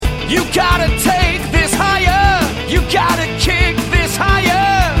You gotta take this higher. You gotta kick this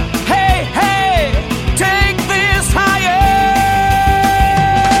higher. Hey, hey, take this higher.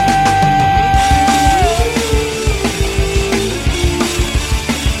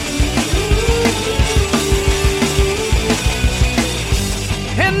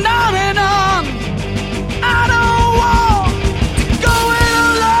 And on and on. I don't want to go it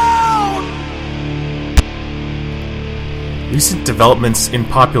alone. Recent developments in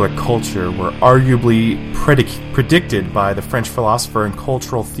popular culture were arguably predicted by the French philosopher and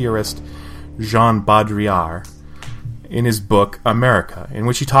cultural theorist Jean Baudrillard in his book America, in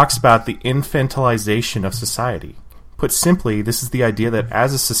which he talks about the infantilization of society. Put simply, this is the idea that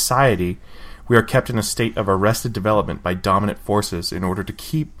as a society, we are kept in a state of arrested development by dominant forces in order to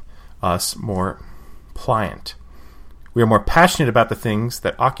keep us more pliant. We are more passionate about the things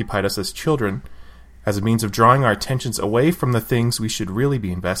that occupied us as children as a means of drawing our attentions away from the things we should really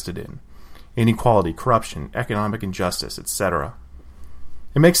be invested in: inequality, corruption, economic injustice, etc.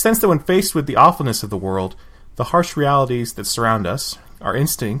 It makes sense that when faced with the awfulness of the world, the harsh realities that surround us, our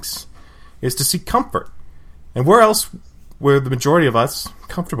instincts is to seek comfort. And where else were the majority of us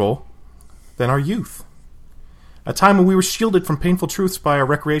comfortable than our youth? A time when we were shielded from painful truths by our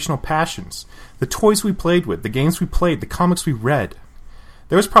recreational passions, the toys we played with, the games we played, the comics we read.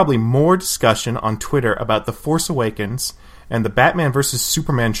 There was probably more discussion on Twitter about The Force Awakens and the Batman vs.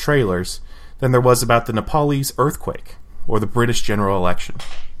 Superman trailers than there was about the Nepalese earthquake or the British general election.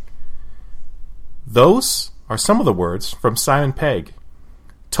 Those are some of the words from Simon Pegg.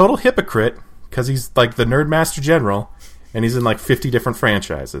 Total hypocrite, because he's like the Nerdmaster General, and he's in like 50 different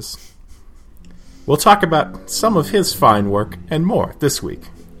franchises. We'll talk about some of his fine work and more this week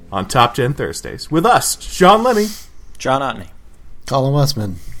on Top 10 Thursdays with us, Sean Lemmy, John Otney, Colin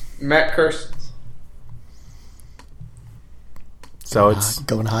Westman, Matt Kirsten. So it's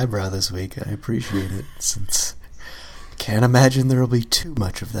going highbrow this week. I appreciate it, since I can't imagine there will be too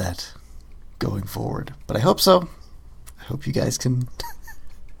much of that going forward. But I hope so. I hope you guys can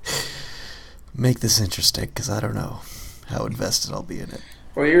make this interesting, because I don't know how invested I'll be in it.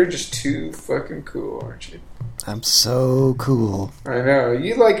 Well, you're just too fucking cool, aren't you? I'm so cool. I know.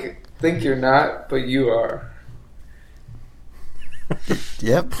 You think you're not, but you are.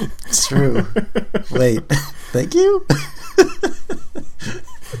 Yep, it's true. Wait, thank you?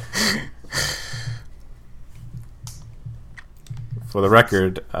 For the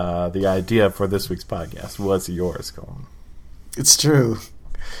record, the idea for this week's podcast was yours, Colin. It's true.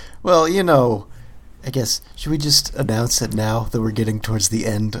 Well, I guess, should we just announce it now that we're getting towards the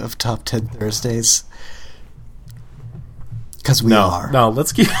end of Top 10 Thursdays? Because we are. No,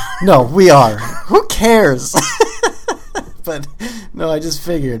 let's keep... No, we are. Who cares? But, no, I just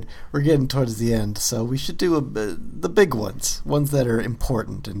figured we're getting towards the end, so we should do the big ones that are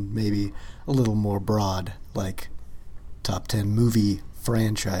important and maybe a little more broad, like Top 10 movie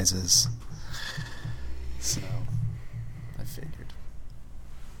franchises. So, I figured.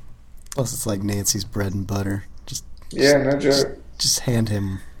 Plus, it's like Nancy's bread and butter. No joke. Just hand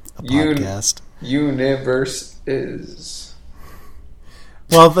him a podcast. Universe is...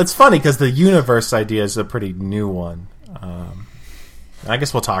 Well, that's funny, because the universe idea is a pretty new one. I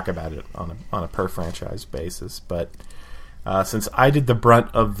guess we'll talk about it on a per franchise basis, but since I did the brunt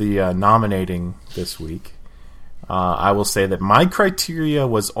of the nominating this week, I will say that my criteria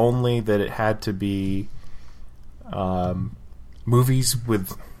was only that it had to be movies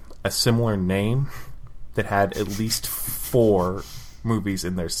with a similar name that had at least 4 movies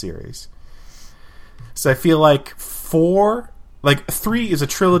in their series. So I feel like 3 is a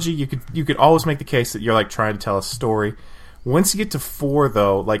trilogy. You could always make the case that you're trying to tell a story. Once you get to 4,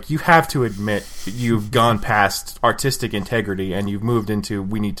 though, you have to admit that you've gone past artistic integrity and you've moved into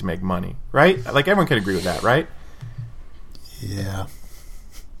we need to make money, right? Everyone can agree with that, right? Yeah.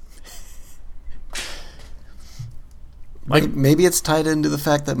 Maybe it's tied into the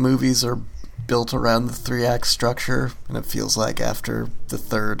fact that movies are built around the 3-act structure, and it feels like after the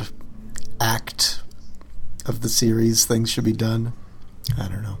 3rd act of the series, things should be done. I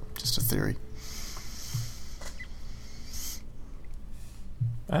don't know. Just a theory.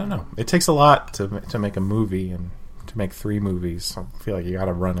 I don't know. It takes a lot to make a movie, and to make 3 movies, I feel like you got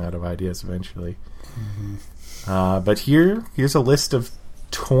to run out of ideas eventually. Mm-hmm. But here's a list of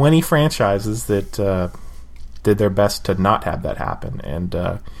 20 franchises that did their best to not have that happen, and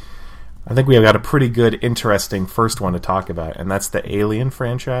I think we have got a pretty good, interesting first one to talk about, and that's the Alien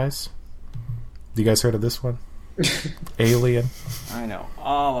franchise. You guys heard of this one? Alien. I know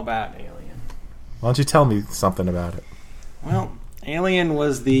all about Alien. Why don't you tell me something about it? Well, Alien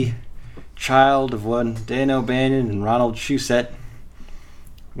was the child of one Dan O'Bannon and Ronald Shusett,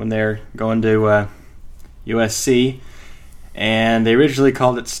 when they're going to USC, and they originally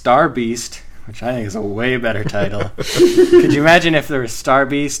called it Star Beast, which I think is a way better title. Could you imagine if there was Star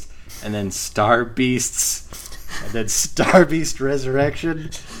Beast and then Star Beasts and then Star Beast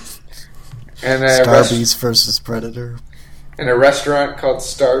Resurrection? And Starbeast versus Predator. And a restaurant called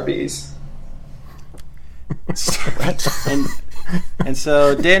Starbeast. And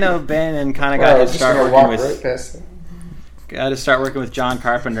so Dan O'Bannon kind of Wow, got to start working with John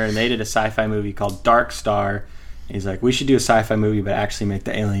Carpenter, and they did a sci-fi movie called Dark Star. And he's like, we should do a sci-fi movie, but actually make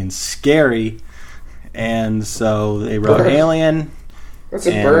the aliens scary. And so they wrote Alien. What's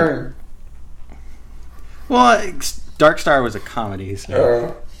a burn? Well, Dark Star was a comedy.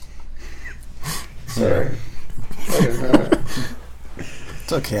 So. Sorry. I didn't know that.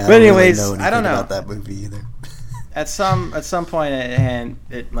 It's okay. But anyways, don't really know I don't know about that movie either. At some point,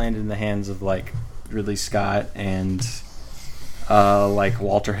 it landed in the hands of like Ridley Scott and like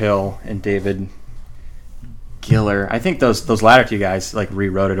Walter Hill and David Giller. I think those latter two guys like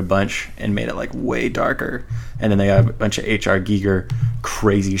rewrote it a bunch and made it like way darker. And then they got a bunch of H.R. Giger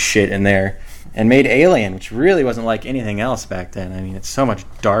crazy shit in there and made Alien, which really wasn't like anything else back then. I mean, it's so much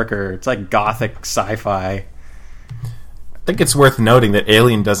darker. It's like gothic sci-fi. I think it's worth noting that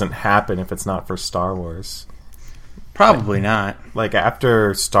Alien doesn't happen if it's not for Star Wars. Probably not. Like,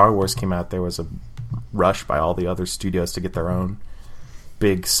 after Star Wars came out, there was a rush by all the other studios to get their own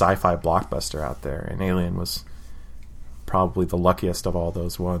big sci-fi blockbuster out there, and Alien was probably the luckiest of all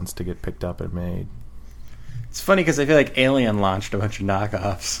those ones to get picked up and made. It's funny because I feel like Alien launched a bunch of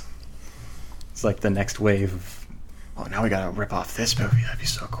knockoffs. It's like the next wave of, oh, now we gotta rip off this movie. That'd be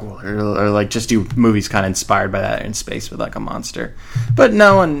so cool. Or like just do movies kind of inspired by that in space with like a monster. But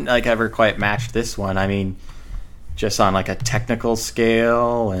no one like ever quite matched this one. I mean, just on like a technical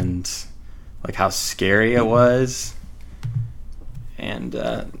scale and like how scary it was. And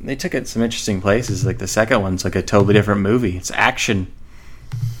they took it some interesting places. Like the second one's like a totally different movie. It's action,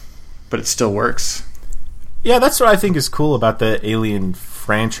 but it still works. Yeah, that's what I think is cool about the Alien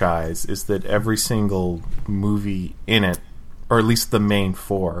franchise, is that every single movie in it, or at least the main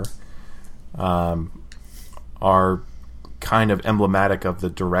four, are kind of emblematic of the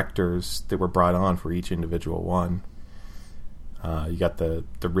directors that were brought on for each individual one. You got the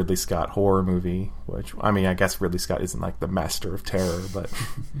Ridley Scott horror movie, which, I mean, I guess Ridley Scott isn't like the master of terror, but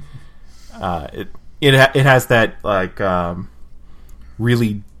it has that like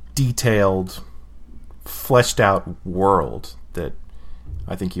really detailed, fleshed out world that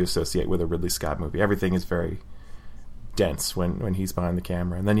I think you associate with a Ridley Scott movie. Everything is very dense when he's behind the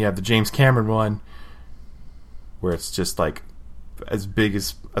camera. And then you have the James Cameron one, where it's just like as big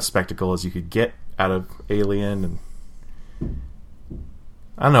as a spectacle as you could get out of Alien. And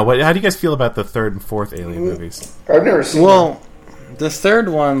I don't know, how do you guys feel about the third and fourth Alien movies? I've never seen the third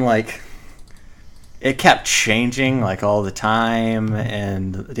one, like, it kept changing like all the time,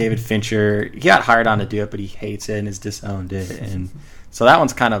 and David Fincher, he got hired on to do it, but he hates it and has disowned it, and so that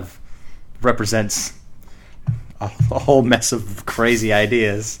one's kind of represents a whole mess of crazy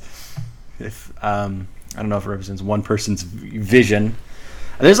ideas. If I don't know if it represents one person's vision.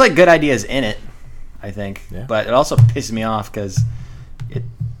 There's like good ideas in it, I think, yeah. But it also pisses me off because it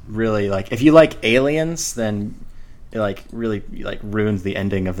really, like, if you like Aliens, then it like really like ruins the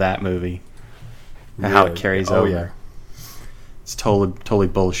ending of that movie. Really? How it carries over. Yeah. It's totally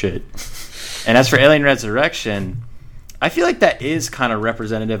bullshit. And as for Alien Resurrection, I feel like that is kind of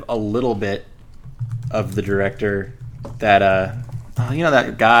representative a little bit of the director that you know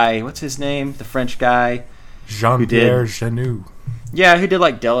that guy, what's his name? The French guy. Jean-Pierre Jeunet. Yeah, who did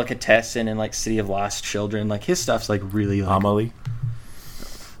like Delicatessen and like City of Lost Children. Like his stuff's like really like, Amelie.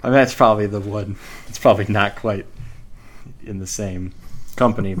 I mean, that's probably the one. It's probably not quite in the same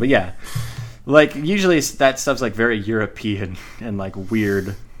company, but yeah. Like, usually that stuff's, like, very European and, like,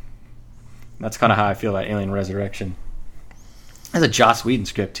 weird. That's kind of how I feel about Alien Resurrection. It has a Joss Whedon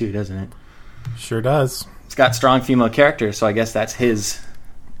script, too, doesn't it? Sure does. It's got strong female characters, so I guess that's his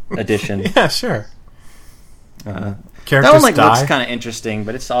addition. Yeah, sure. Characters that one, like, looks kind of interesting,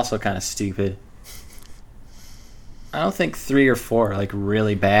 but it's also kind of stupid. I don't think 3 or 4 are, like,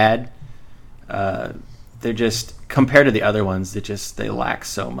 really bad. They're just, compared to the other ones, they lack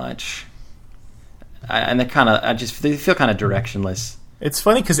so much. And they're kind of, they feel kind of directionless. It's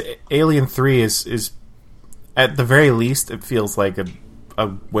funny because Alien 3 is at the very least, it feels like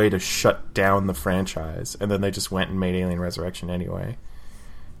a way to shut down the franchise, and then they just went and made Alien Resurrection anyway.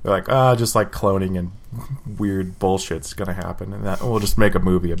 They're like, just like cloning and weird bullshit's gonna happen, and we'll just make a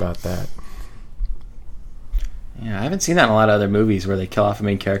movie about that. Yeah, I haven't seen that in a lot of other movies where they kill off a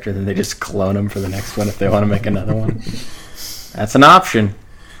main character and then they just clone them for the next one if they want to make another one. That's an option.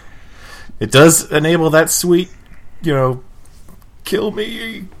 It does enable that sweet, kill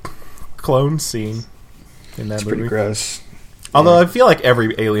me clone scene in that It's movie. pretty gross. Although I feel like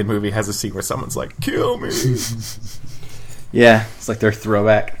every Alien movie has a scene where someone's like, kill me. Yeah, it's like their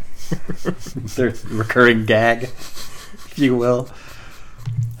throwback. Their recurring gag, if you will.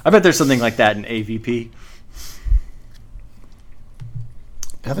 I bet there's something like that in AVP.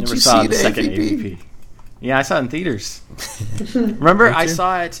 Haven't Never you saw seen the second AVP. Yeah, I saw it in theaters. Remember, I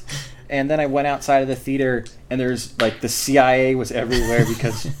saw it, and then I went outside of the theater, and there's like the CIA was everywhere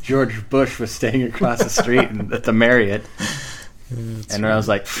because George Bush was staying across the street at the Marriott. And I was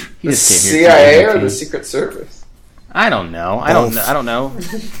like, he The just came here. for CIA or AVP. the Secret Service? I don't know. I don't know.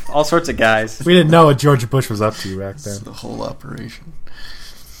 All sorts of guys. We didn't know what George Bush was up to back It's then. the whole operation.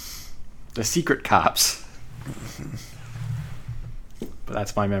 The secret cops. But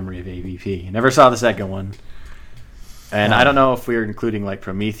that's my memory of AVP. Never saw the second one. And I don't know if we were including like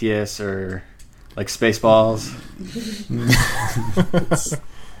Prometheus or like Spaceballs.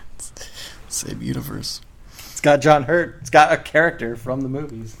 Same universe. It's got John Hurt. It's got a character from the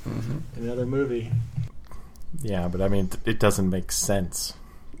movies. In another movie. Yeah, but I mean, it doesn't make sense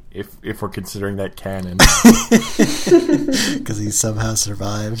if we're considering that canon. Because he somehow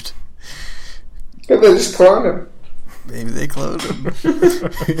survived. Yeah, they just cloned him. Maybe they cloned him.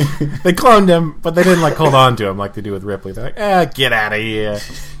 They cloned him, but they didn't like hold on to him like they do with Ripley. They're like, get out of here.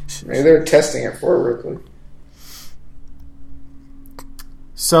 Maybe they were testing it for Ripley.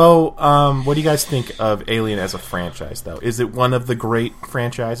 So, what do you guys think of Alien as a franchise, though? Is it one of the great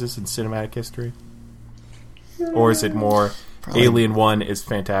franchises in cinematic history? Or is it more Probably. Alien 1 is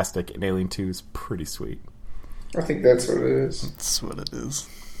fantastic and Alien 2 is pretty sweet? I think that's what it is. That's what it is.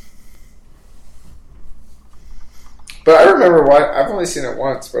 But I remember I've only seen it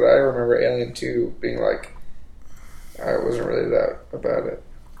once, but I remember Alien 2 being like, I wasn't really that about it.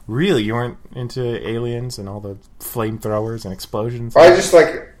 Really? You weren't into aliens and all the flamethrowers and explosions? I just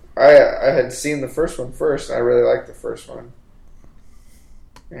like, I had seen the first one first, and I really liked the first one.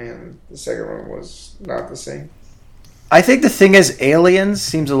 And the second one was not the same. I think the thing is, Aliens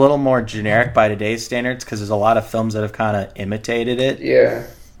seems a little more generic by today's standards because there's a lot of films that have kind of imitated it. Yeah.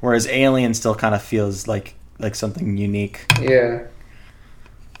 Whereas Alien still kind of feels like something unique. Yeah.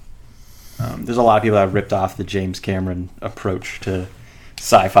 There's a lot of people that have ripped off the James Cameron approach to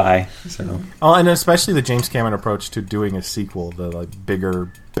sci-fi. So Oh, and especially the James Cameron approach to doing a sequel, the like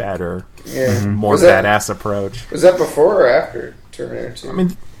bigger, badder, Yeah. more Was that- badass approach. Was that before or after Terminator 2? I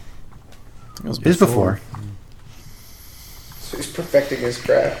mean, it was before. So he's perfecting his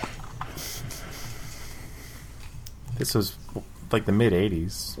craft. this was like the mid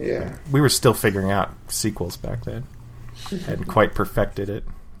 '80s. Yeah. We were still figuring out sequels back then. Hadn't quite perfected it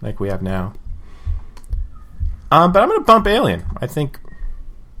like we have now. But I'm going to bump Alien. I think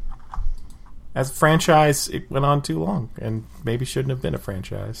as a franchise, it went on too long and maybe shouldn't have been a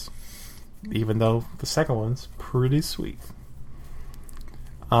franchise, even though the second one's pretty sweet.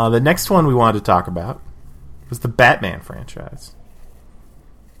 The next one we wanted to talk about was the Batman franchise.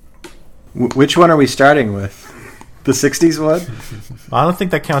 Which one are we starting with? The 60s one? I don't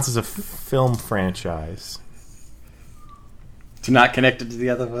think that counts as a film franchise. It's not connected to the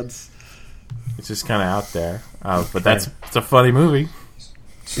other ones? It's just kind of out there. But it's a funny movie.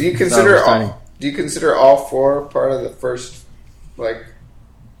 So you consider starting. do you consider all four part of the first like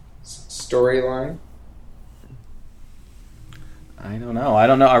storyline? I don't know.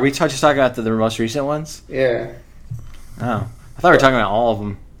 Are we just talking about the most recent ones? Yeah. Oh. I thought we were talking about all of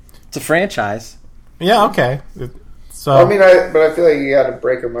them. It's a franchise. Yeah, okay. So I mean, I feel like you got to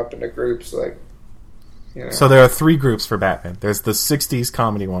break them up into groups, like you know. So there are three groups for Batman. There's the 60s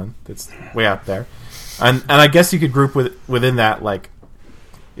comedy one that's way out there. And I guess you could group within that, like,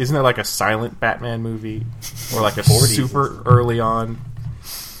 isn't there like a silent Batman movie? Or like a super early on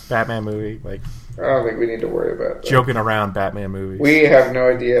Batman movie? Like, I don't think we need to worry about that. joking around Batman movie. We have no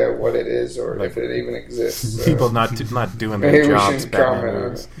idea what it is or Like, if it even exists. So. People not doing their Maybe we jobs. shouldn't Batman comment on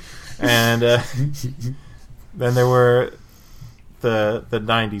movies. it. And then there were the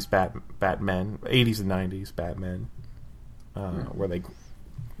 90s Batman, 80s and 90s Batman, where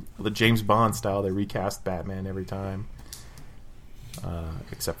the James Bond style, they recast Batman every time,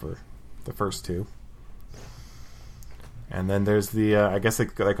 except for the first two. And then there's the I guess they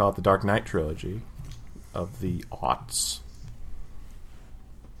call it the Dark Knight trilogy of the aughts.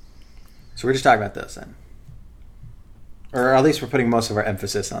 So we're just talking about those then. Or at least we're putting most of our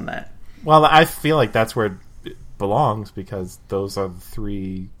emphasis on that. Well, I feel like that's where it belongs because those are the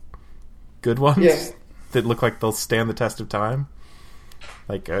three good ones Yeah. that look like they'll stand the test of time.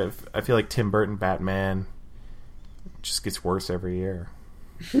 Like I feel like Tim Burton Batman just gets worse every year.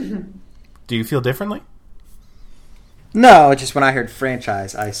 Do you feel differently? No, just when I heard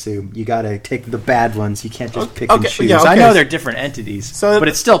franchise, I assume you got to take the bad ones. You can't just pick and choose. yeah, okay. I know they're different entities, but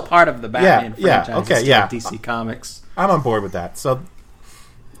it's still part of the Batman franchise. Okay, it's still DC Comics. I'm on board with that. So,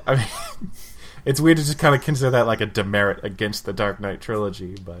 I mean, it's weird to just kind of consider that like a demerit against the Dark Knight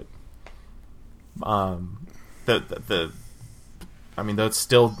trilogy, but that's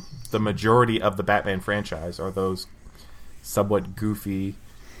still the majority of the Batman franchise are those somewhat goofy,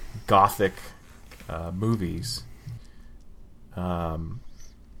 gothic movies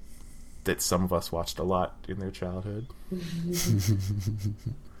that some of us watched a lot in their childhood.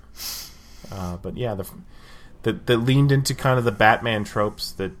 But yeah, that leaned into kind of the Batman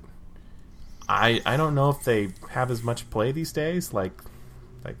tropes that I don't know if they have as much play these days, like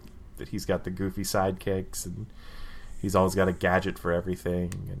that he's got the goofy sidekicks and he's always got a gadget for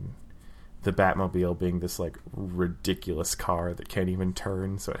everything, and the Batmobile being this like ridiculous car that can't even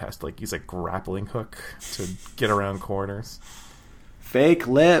turn, so it has to like use a grappling hook to get around corners. Fake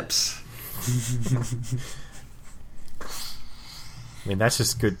lips. I mean, that's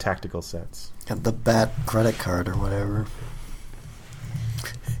just good tactical sense. Got the Bat credit card or whatever.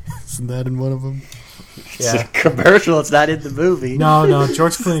 Isn't that in one of them? It's a commercial. It's not in the movie. No.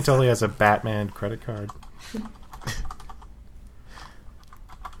 George Clooney totally has a Batman credit card.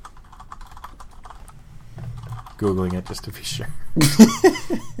 Googling it just to be sure.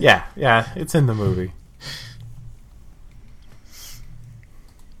 yeah, it's in the movie.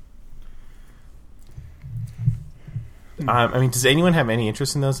 I mean, does anyone have any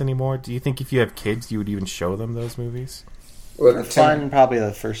interest in those anymore? Do you think if you have kids, you would even show them those movies? Well, fun, probably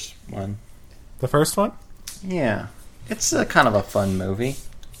the first one. The first one? Yeah. It's a kind of a fun movie.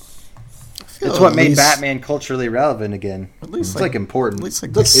 It's what made Batman culturally relevant again. At least it's like important. At least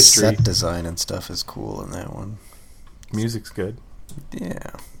like the history. Set design and stuff is cool in that one. Music's good.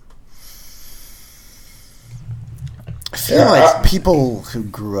 Yeah. I feel like people who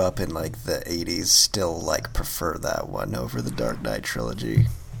grew up in like the 80s still like prefer that one over the Dark Knight trilogy.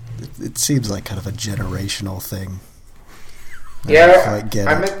 It seems like kind of a generational thing.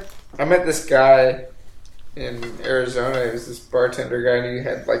 I met this guy in Arizona. He was this bartender guy, and he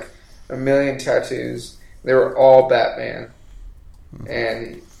had like 1 million tattoos. They were all Batman,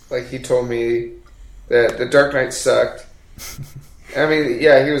 and like he told me that the Dark Knight sucked. I mean,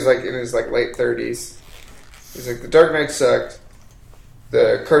 yeah, he was like in his like late 30s. He's like, the Dark Knight sucked.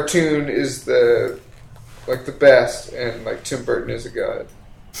 The cartoon is the best, and like Tim Burton is a god.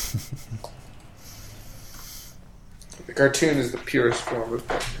 The cartoon is the purest form of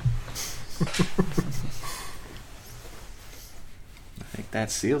Batman. I think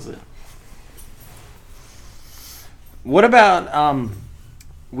that seals it. What about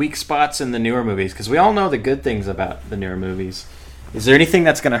weak spots in the newer movies? Because we all know the good things about the newer movies. Is there anything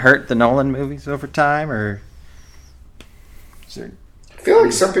that's going to hurt the Nolan movies over time, or is there? I feel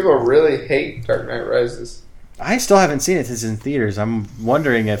like some people really hate Dark Knight Rises. I still haven't seen it. It's in theaters. I'm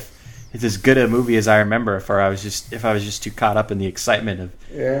wondering if it's as good a movie as I remember, if I was just too caught up in the excitement of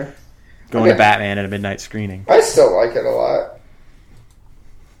going to Batman at a midnight screening. I still like it a lot.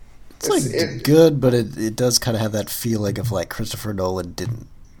 It's good, but it does kind of have that feeling of like Christopher Nolan didn't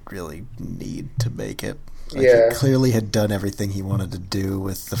really need to make it. Like he clearly had done everything he wanted to do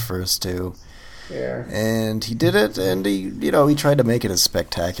with the first two. Yeah. And he did it, and he tried to make it as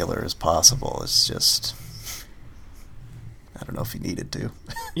spectacular as possible. It's just, I don't know if he needed to.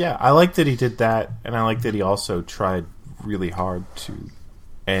 Yeah, I like that he did that, and I like that he also tried really hard to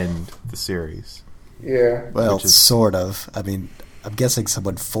end the series. Yeah. Well, sort of. I mean, I'm guessing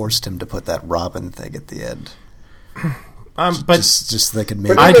someone forced him to put that Robin thing at the end. But just so they could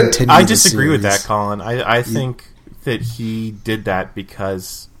maybe continue. I disagree with that, Colin. I think that he did that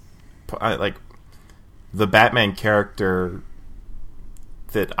because, like, the Batman character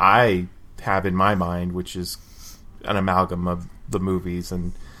that I have in my mind, which is an amalgam of the movies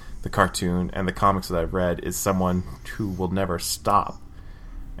and the cartoon and the comics that I've read, is someone who will never stop.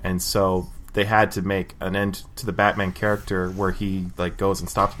 And so they had to make an end to the Batman character where he like goes and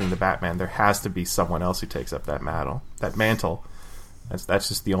stops being the Batman. There has to be someone else who takes up that mantle. That's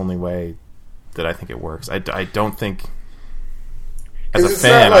just the only way that I think it works. I don't think as a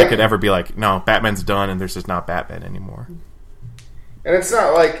fan I could ever be like, no, Batman's done and there's just not Batman anymore. And it's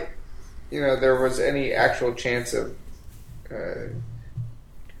not like, there was any actual chance of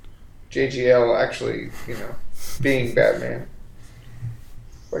JGL actually, being Batman.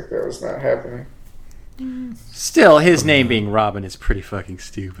 Like that was not happening. Still, his name being Robin is pretty fucking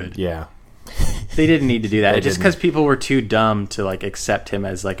stupid. Yeah. They didn't need to do that. Just because people were too dumb to like accept him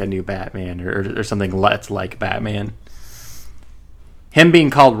as like a new Batman or something that's like Batman. him being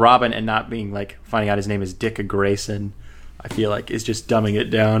called Robin and not being like finding out his name is Dick Grayson, I feel like is just dumbing it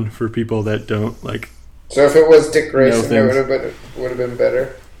down for people that don't like. So if it was Dick Grayson, No it would have been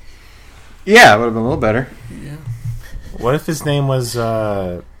better. Yeah, it would have been a little better. Yeah. What if his name was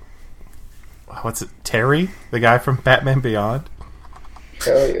what's it? Terry, the guy from Batman Beyond.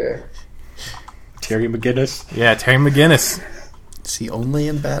 Hell yeah. Terry McGinnis. Yeah, Terry McGinnis. Is he only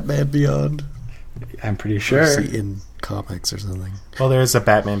in Batman Beyond? I'm pretty Or sure. is he in comics or something? Well, there's a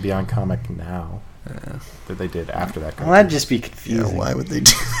Batman Beyond comic now that they did after that. Well, that'd just be Yeah, confusing. why would they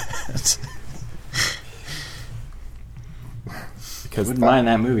do that? Because Wouldn't mind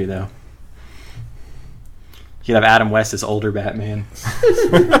that movie though. You'd have Adam West as older Batman.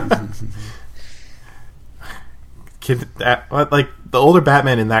 like the older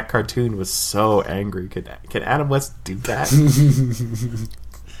Batman in that cartoon was so angry. Could Adam West do that?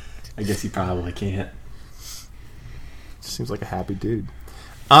 I guess he probably can't. Seems like a happy dude.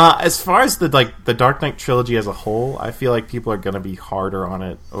 As far as the Dark Knight trilogy as a whole, I feel like people are going to be harder on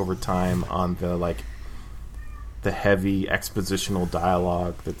it over time on the heavy expositional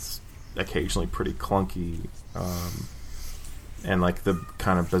dialogue that's occasionally pretty clunky, and like the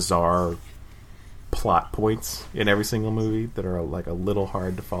kind of bizarre plot points in every single movie that are like a little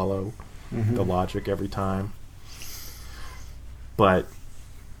hard to follow the logic every time. But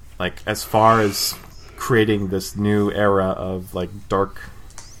like as far as creating this new era of like dark,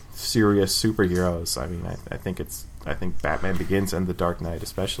 serious superheroes, I mean, I think Batman Begins and The Dark Knight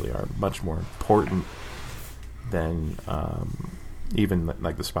especially are much more important than even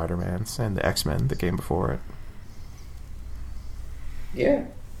like the Spider-Mans and the X-Men that came before it. Yeah.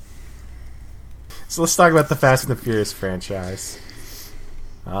 So let's talk about the Fast and the Furious franchise.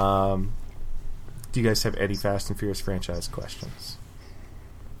 Do you guys have any Fast and Furious franchise questions?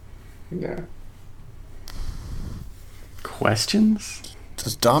 Yeah. Questions?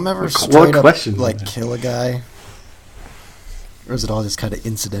 Does Dom ever What straight up questions? like kill a guy? Or is it all just kind of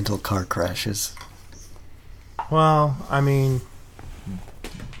incidental car crashes? Well, I mean,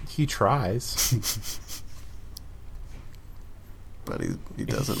 he tries. But he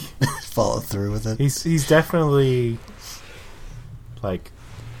doesn't follow through with it. He's definitely like,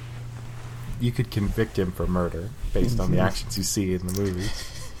 you could convict him for murder based on the actions you see in the movie.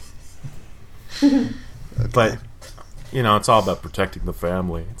 But you know, it's all about protecting the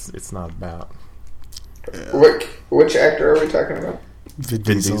family. It's not about Which actor are we talking about? Vin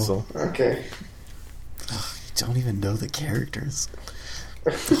Vin Diesel. Diesel. Okay. You don't even know the characters.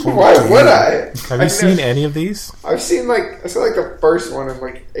 Why would I? Have you seen any of these? I saw like the first one in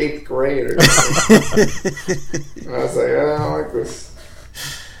like 8th grade or something. And I was like, I don't like this.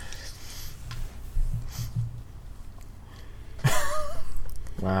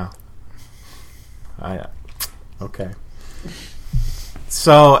 Wow. Okay.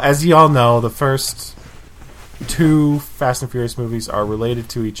 So, as you all know, the first two Fast and Furious movies are related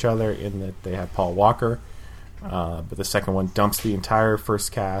to each other in that they have Paul Walker, but the second one dumps the entire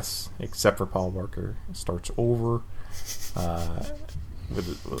first cast except for Paul Walker. It starts over.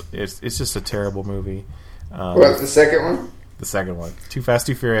 It's just a terrible movie. What, the second one? The second one, Too Fast,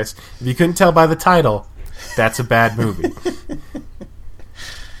 Too Furious. If you couldn't tell by the title, that's a bad movie.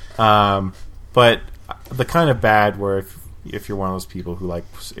 But the kind of bad where if you're one of those people who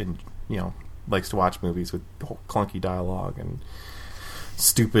likes to watch movies with clunky dialogue and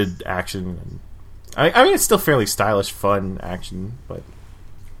stupid action, and I mean it's still fairly stylish, fun action, but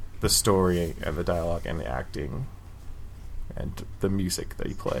the story and the dialogue and the acting and the music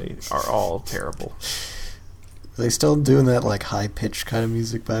they play are all terrible. Are they still doing that like high pitched kind of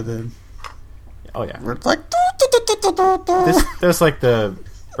music by then? Oh yeah, Where it's like there's like the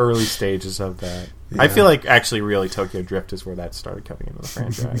early stages of that. Yeah. I feel like actually really Tokyo Drift is where that started coming into the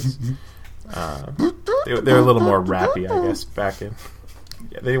franchise. They're a little more rappy, I guess, back in.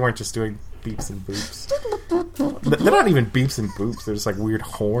 Yeah, they weren't just doing beeps and boops. They're not even beeps and boops. They're just like weird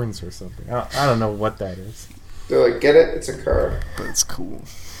horns or something. I don't know what that is. They're like, get it? It's a car. but it's cool.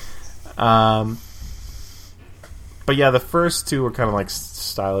 But yeah, the first two were kind of like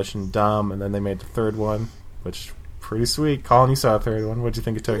stylish and dumb, and then they made the third one, which pretty sweet. Colin, you saw the third one. What'd you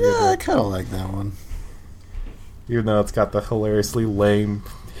think of Tokyo Yeah, I Drift? kind of like that one. Even though it's got the hilariously lame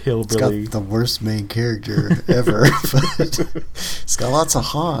It's hillbilly. got the worst main character ever, but it's got lots of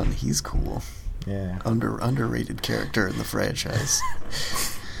Han. He's cool. Yeah. Underrated character in the franchise.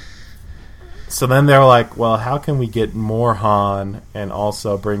 So then they were like, well, how can we get more Han and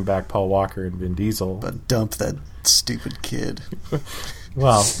also bring back Paul Walker and Vin Diesel? But dump that stupid kid.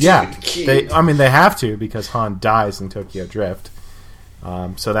 Well, yeah. They have to because Han dies in Tokyo Drift.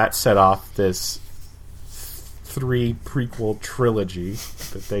 So that set off this 3 prequel trilogy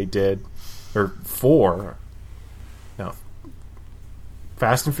that they did, or 4. No,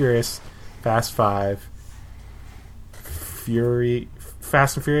 Fast and Furious, Fast 5,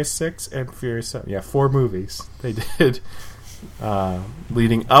 Fast and Furious 6, and Furious 7. Yeah, 4 movies they did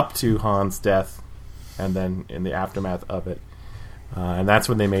leading up to Han's death, and then in the aftermath of it. And that's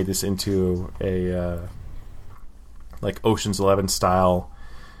when they made this into a like Ocean's 11 style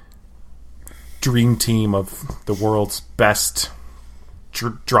dream team of the world's best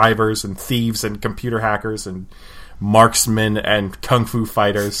drivers and thieves and computer hackers and marksmen and kung fu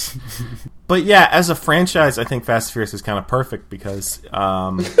fighters. But yeah, as a franchise, I think Fast and Furious is kind of perfect because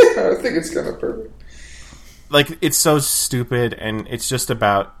I think it's kind of perfect. Like, it's so stupid, and it's just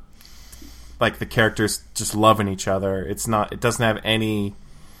about like the characters just loving each other. It doesn't have any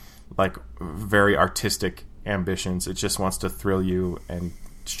like very artistic ambitions. It just wants to thrill you and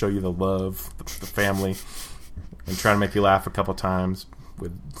show you the love, the family, and try to make you laugh a couple times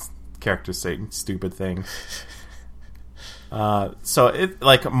with characters saying stupid things. So it,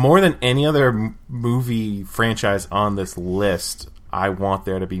 like, more than any other movie franchise on this list, I want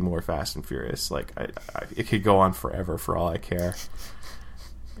there to be more Fast and Furious. Like, it could go on forever for all I care.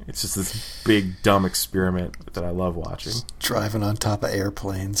 It's just this big, dumb experiment that I love watching. Driving on top of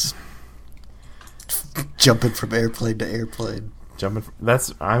airplanes. Jumping from airplane to airplane.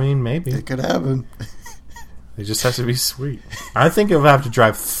 Maybe. It could happen. It just has to be sweet. I think it would have to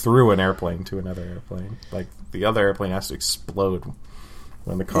drive through an airplane to another airplane. Like, the other airplane has to explode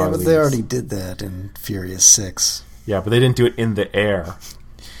when the car leaves. They already did that in Furious 6. Yeah, but they didn't do it in the air.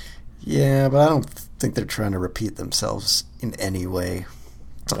 Yeah, but I don't think they're trying to repeat themselves in any way.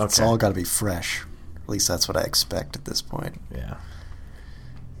 It's all got to be fresh. At least that's what I expect at this point. Yeah.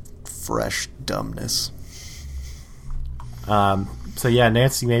 Fresh dumbness. So yeah,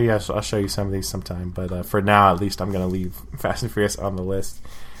 Nancy, maybe I'll show you some of these sometime. But for now, at least, I'm going to leave Fast and Furious on the list.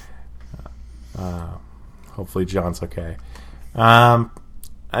 Hopefully John's okay.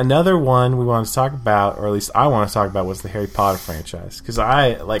 Another one we want to talk about, or at least I want to talk about, was the Harry Potter franchise. Because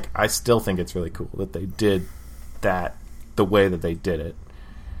I still think it's really cool that they did that the way that they did it.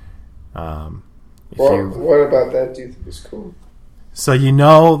 What about that do you think is cool? So you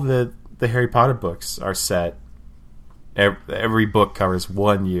know that the Harry Potter books are set. Every book covers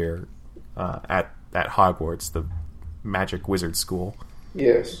 1 year at Hogwarts, the magic wizard school.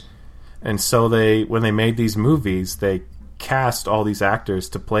 Yes. And so when they made these movies, they cast all these actors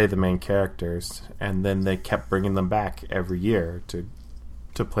to play the main characters, and then they kept bringing them back every year to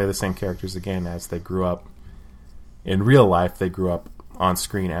play the same characters again as they grew up. In real life, they grew up on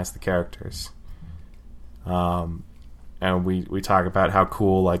screen as the characters. And we talk about how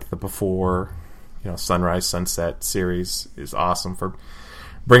cool, like, the Before, Sunrise, Sunset series is awesome for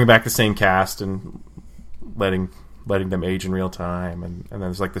bringing back the same cast and letting them age in real time. And then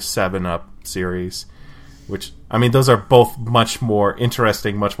there's, like, the 7-Up series, which, I mean, those are both much more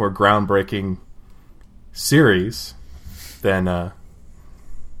interesting, much more groundbreaking series than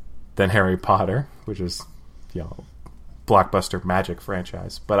Harry Potter, which is, blockbuster magic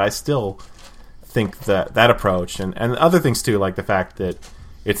franchise. But I still think that approach and other things too, like the fact that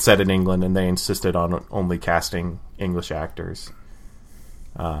it's set in England and they insisted on only casting English actors,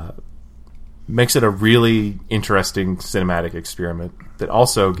 makes it a really interesting cinematic experiment that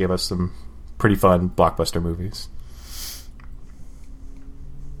also gave us some pretty fun blockbuster movies.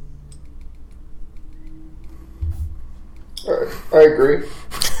 I agree.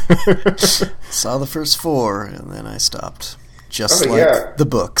 Saw the first 4 and then I stopped. Just like the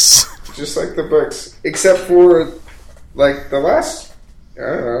books. Just like the books. Except for, like, the last, I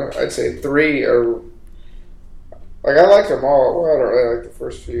don't know, I'd say 3 are, like, I liked them all. Well, I don't really like the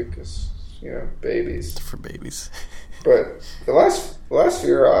first few because, babies. For babies. But the last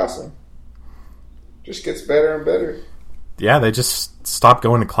few are awesome. Just gets better and better. Yeah, they just stop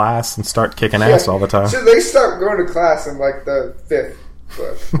going to class and start kicking ass all the time. So they stopped going to class in, like, the 5th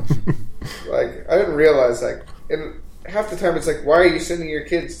book. Like, I didn't realize, like, in half the time it's like, why are you sending your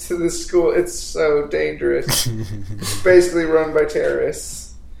kids to this school? It's so dangerous. It's basically run by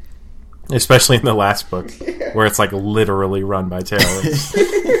terrorists. Especially in the last book, where it's, like, literally run by terrorists.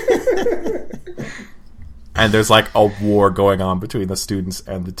 And there's, like, a war going on between the students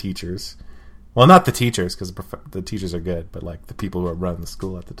and the teachers. Well, not the teachers, because the teachers are good, but, like, the people who are running the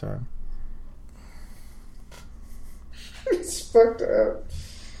school at the time. It's fucked up.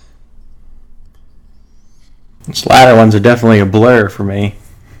 These latter ones are definitely a blur for me.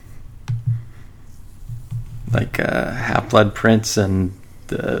 Like Half-Blood Prince and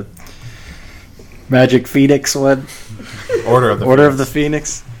the Magic Phoenix one. Order of the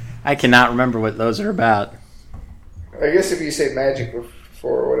Phoenix. I cannot remember what those are about. I guess if you say magic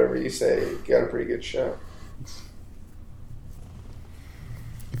before whatever you say, you got a pretty good shot.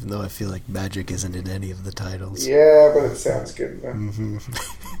 Even though I feel like magic isn't in any of the titles. Yeah, but it sounds good enough.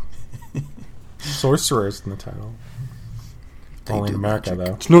 Mm-hmm. Sorcerer's in the title. They Only in do America, magic.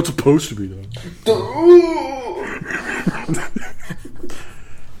 though. It's not supposed to be, though.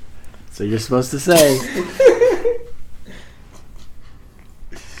 So you're supposed to say.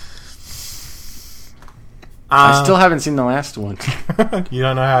 I still haven't seen the last one. You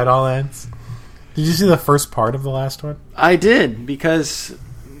don't know how it all ends? Did you see the first part of the last one? I did, because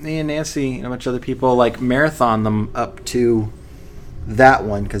me and Nancy and a bunch of other people marathon them up to that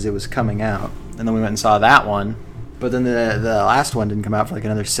one because it was coming out. And then we went and saw that one. But then the last one didn't come out for like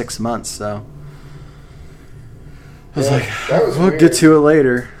another 6 months, so I was that was we'll weird. get to it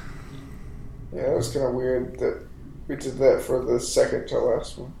later. Yeah, it was kind of weird that we did that for the second to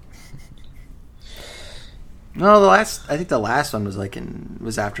last one. No, I think the last one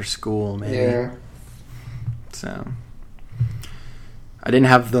was after school, maybe. Yeah. So I didn't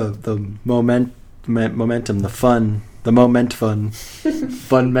have the momentum, the funmentum.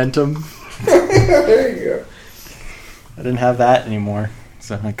 There you go. I didn't have that anymore,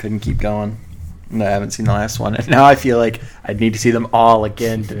 so I couldn't keep going. No, I haven't seen the last one, and now I feel like I need to see them all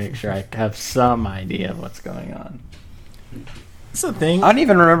again to make sure I have some idea of what's going on. That's the thing. I don't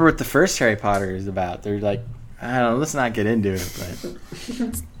even remember what the first Harry Potter is about. They're like, I don't know, let's not get into it, but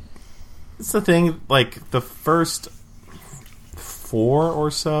It's the thing, like, the first 4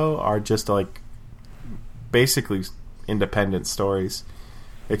 or so are just, like, basically independent stories.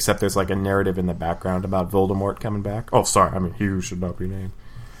 Except there's, like, a narrative in the background about Voldemort coming back. Oh, sorry, I mean, Hugh should not be named.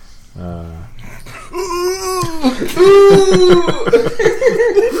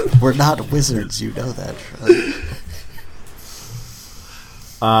 We're not wizards, you know that,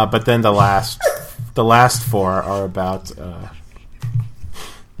 right? But then the last 4 are about like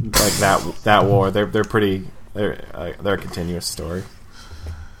that war. They're a continuous story.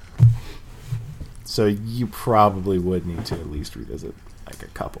 So you probably would need to at least revisit like a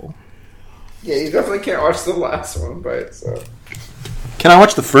couple. Yeah, you definitely can't watch the last one by itself. can I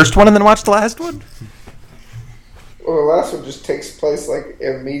watch the first one and then watch the last one? Well, the last one just takes place like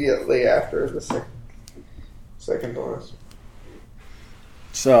immediately after the second to last.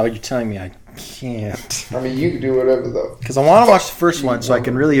 So you're telling me I can't? I mean, you can do whatever though. Because I want to watch the first one so I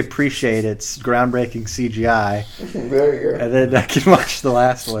can really appreciate its groundbreaking CGI, There you go. and then I can watch the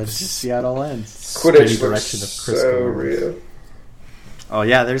last one to see how it all ends. Quidditch Steady looks direction of Chris so Columbus. real. Oh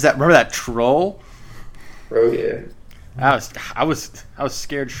yeah, there's that. Remember that troll? Oh yeah. I was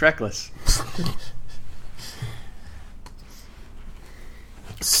scared shrekless.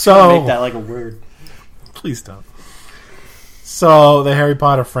 So Make that like a word. please don't. So the Harry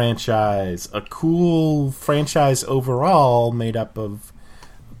Potter franchise, a cool franchise overall, made up of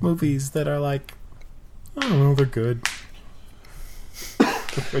movies that are like, I don't know, they're good.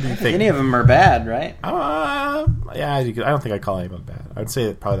 What do you think? Any of them are bad, right? Yeah, I don't think I'd call any of them bad. I'd say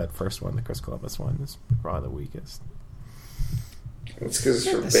that probably that first one, the Chris Columbus one, is probably the weakest. It's because it's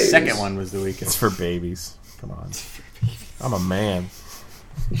for The babies. second one was the It's weakest. for babies. Come on. I'm a man.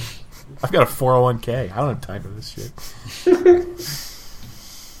 I've got a 401k. I don't have time for this shit.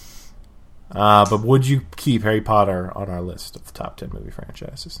 But would you keep Harry Potter on our list of top 10 movie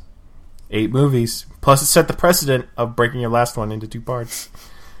franchises? 8 movies. Plus, it set the precedent of breaking your last one into 2 parts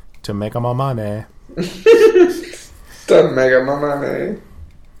to make them all money. Doesn't make up my mind.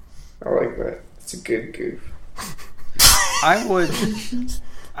 I like that. It's a good goof. I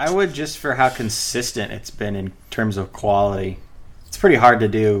would just for how consistent it's been in terms of quality. It's pretty hard to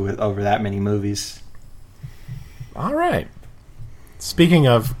do with over that many movies. All right. Speaking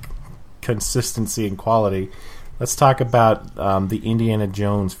of consistency and quality, let's talk about the Indiana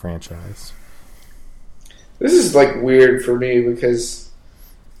Jones franchise. This is like weird for me because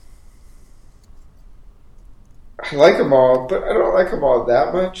I like them all, but I don't like them all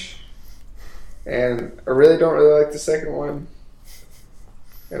that much. And I really don't really like the second one.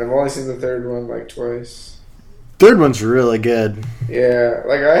 And I've only seen the third one like twice. Third one's really good. Yeah,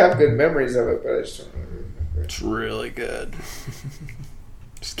 like I have good memories of it, but I just don't really remember. It's really good.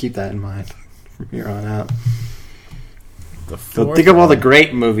 Just keep that in mind from here on out. The So fourth think of all the one-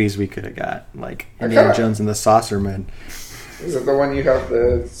 great movies we could have got, like Indiana kinda- Jones and the Saucer Man. Is it the one you have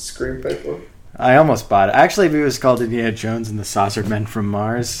the screenplay for? I almost bought it. Actually, if it was called Indiana Jones and the Saucer Men from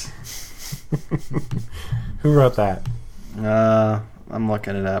Mars. Who wrote that? I'm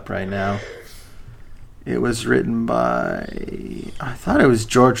looking it up right now. It was written by... I thought it was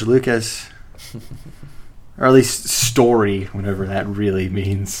George Lucas. Or at least story, whatever that really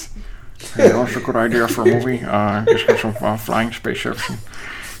means. Hey, that's a good idea for a movie. Just got some flying spaceships.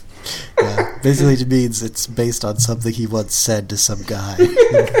 Yeah, basically, it means it's based on something he once said to some guy.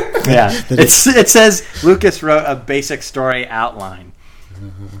 Yeah, it says Lucas wrote a basic story outline,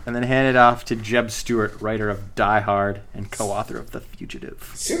 and then handed off to Jeb Stewart, writer of Die Hard and co-author of The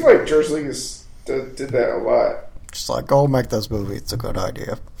Fugitive. Seems like George Lucas did that a lot. Just like, go make this movie. It's a good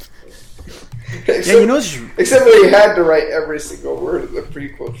idea. Except, Yeah, you know, it's, except when he had to write every single word of the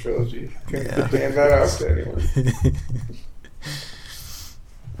prequel trilogy. Couldn't hand that off to anyone.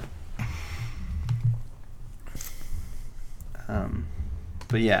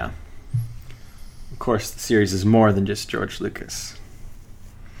 but yeah, of course, the series is more than just George Lucas.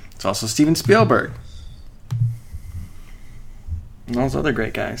 It's also Steven Spielberg and those other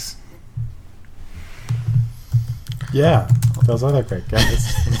great guys. Yeah, those other great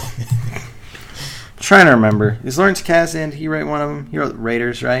guys. Trying to remember. Is Lawrence Kasdan, he wrote one of them? He wrote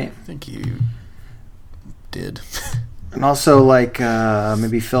Raiders, right? I think you did. And also, like,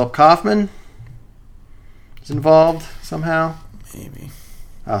 maybe Philip Kaufman is involved somehow. Maybe.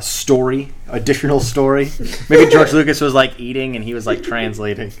 Story. Additional story. Maybe George Lucas was, like, eating and he was, like,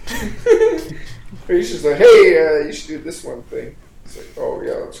 translating. Or he's just like, hey, you should do this one thing. It's like, oh,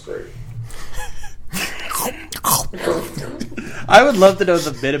 yeah, that's great. I would love to know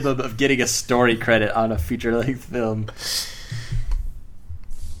the minimum of getting a story credit on a feature-length film.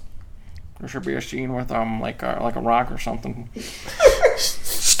 There should be a scene with like a rock or something.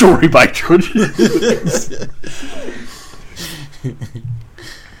 Story by George Lucas.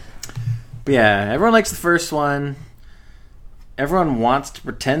 But yeah, everyone likes the first one. Everyone wants to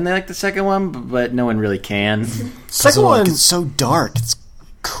pretend they like the second one, but no one really can. Second one, it's so dark. It's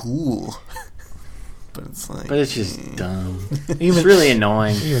cool. But it's like, But it's just dumb. It's really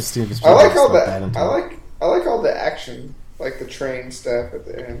annoying. Even Steven I like all Spielberg's that. not bad into I it. like all the action, like the train stuff at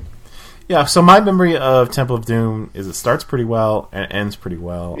the end. Yeah, so my memory of Temple of Doom is it starts pretty well and it ends pretty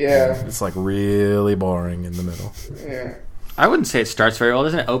well. Yeah. And it's like really boring in the middle. Yeah. I wouldn't say it starts very well.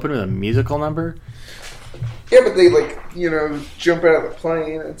 Doesn't it open with a musical number? Yeah, but they jump out of the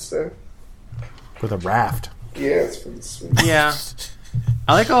plane and stuff. With a raft. Yeah, it's pretty sweet. Yeah.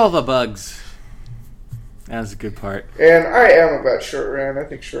 I like all the bugs. That was a good part. And I am about Short Round. I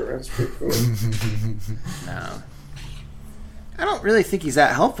think Short Round's pretty cool. No. I don't really think he's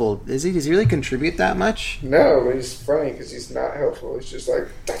that helpful. Is he? Does he really contribute that much? No, but he's funny because he's not helpful. He's just like,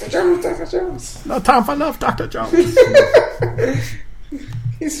 Dr. Jones, Dr. Jones. No time for love, Dr. Jones.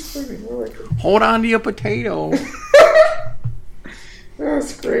 He's funny. I like him. Hold on to your potato.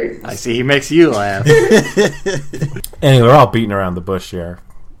 That's great. I see he makes you laugh. Anyway, we're all beating around the bush here.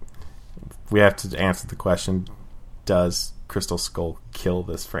 We have to answer the question, does Crystal Skull kill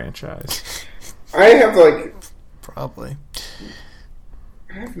this franchise? I have probably.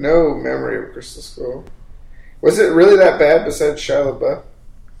 I have no memory of Crystal Skull. Was it really that bad besides Shia LaBeouf?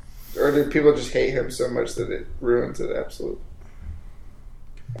 Or did people just hate him so much that it ruins it absolutely?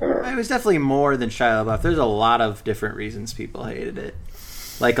 I don't know. It was definitely more than Shia LaBeouf. There's a lot of different reasons people hated it.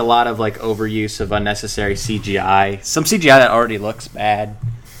 Like a lot of overuse of unnecessary CGI. Some CGI that already looks bad.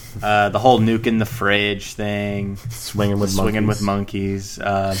 The whole nuking the fridge thing. Swinging with monkeys.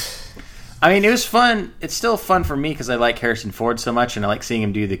 I mean, it was fun. It's still fun for me because I like Harrison Ford so much, and I like seeing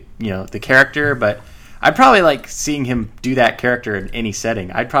him do the character. But I'd probably like seeing him do that character in any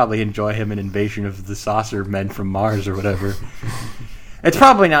setting. I'd probably enjoy him in Invasion of the Saucer Men from Mars or whatever. It's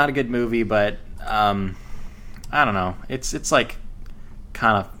probably not a good movie, but I don't know. It's like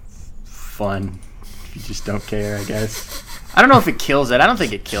kind of fun. If you just don't care, I guess. I don't know if it kills it. I don't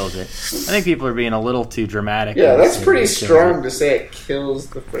think it kills it. I think people are being a little too dramatic. Yeah, that's pretty strong to say it kills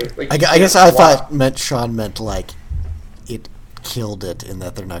the first. I guess I thought Sean meant like it killed it in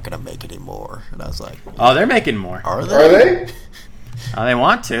that they're not going to make any more. And I was like, oh, they're making more. Are they? Are they? Oh, they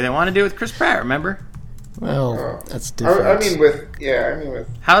want to. They want to do it with Chris Pratt, remember? Well, that's different. I mean with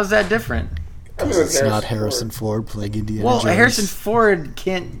How's that different? It's not Harrison Ford playing Indiana Jones. Well, Harrison Ford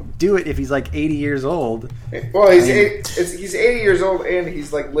can't do it if he's like 80 years old. Well, he's 80 years old and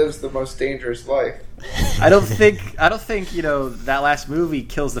he's lives the most dangerous life. I don't think that last movie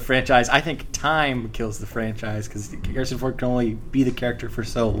kills the franchise. I think time kills the franchise because Harrison Ford can only be the character for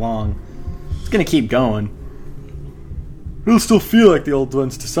so long. It's gonna keep going. It'll still feel like the old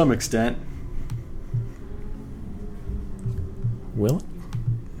ones to some extent. Will it?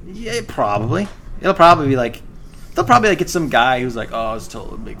 Yeah, probably. It'll probably be like they'll probably get some guy who's like, oh, I was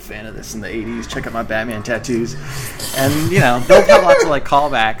totally a big fan of this in the 80s. Check out my Batman tattoos, and they'll have lots of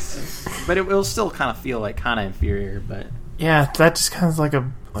callbacks, but it will still kind of feel kind of inferior. But yeah, that just kind of like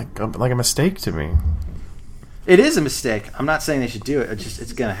a mistake to me. It is a mistake. I'm not saying they should do it.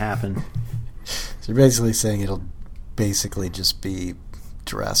 It's going to happen. So you're basically saying it'll basically just be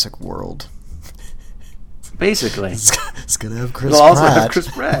Jurassic World. Basically. It's going to have Chris It'll Pratt. also have Chris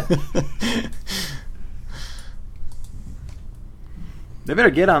Pratt. They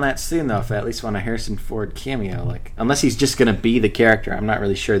better get on that soon, though, if they at least want a Harrison Ford cameo. Like, unless he's just going to be the character. I'm not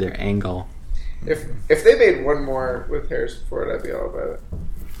really sure their angle. If they made one more with Harrison Ford, I'd be all about it.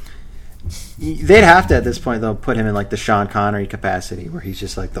 They'd have to, at this point, though, put him in, like, the Sean Connery capacity, where he's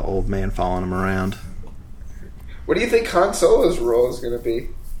just, like, the old man following him around. What do you think Han Solo's role is going to be?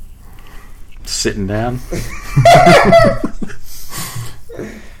 Sitting down. I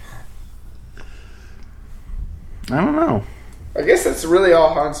don't know. I guess that's really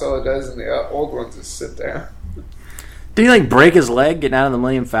all Han Solo does in the old ones is sit down. Did he, like, break his leg getting out of the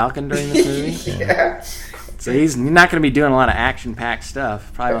Millennium Falcon during this movie? Yeah. So he's not going to be doing a lot of action-packed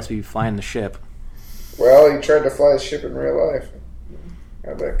stuff. Probably must be flying the ship. Well, he tried to fly his ship in real life.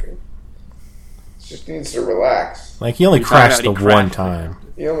 How'd that go? Just needs to relax. Like, he only He found crashed out the he one crashed. time.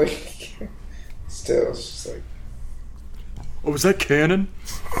 He only... Still, it's just like... Oh, was that canon?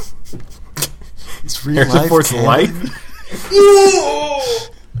 It's real Harrison life. Ford's canon. life?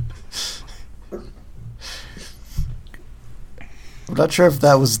 I'm not sure if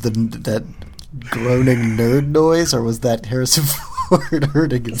that was that groaning nerd noise or was that Harrison Ford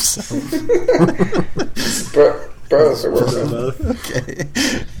hurting himself. Both are working on Okay.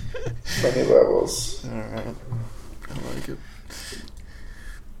 many levels. Alright. I like it.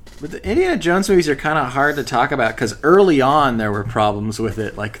 But the Indiana Jones movies are kind of hard to talk about because early on there were problems with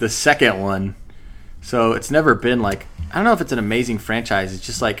it, like the second one. So it's never been like, I don't know if it's an amazing franchise. It's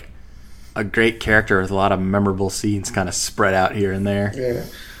just like a great character with a lot of memorable scenes kind of spread out here and there.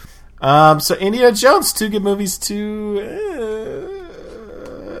 Yeah. So Indiana Jones, 2 good movies,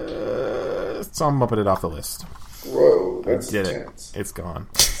 so I'm bumping it off the list. Whoa, that's Did intense. it. It's gone.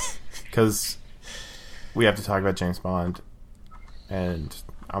 Because we have to talk about James Bond, and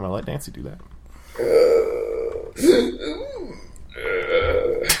I'm going to let Nancy do that.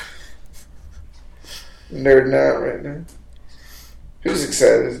 Nerding out right now. Who's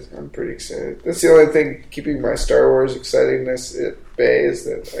excited? I'm pretty excited. That's the only thing keeping my Star Wars excitingness at bay is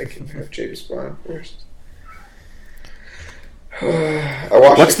that I can have James Bond first. I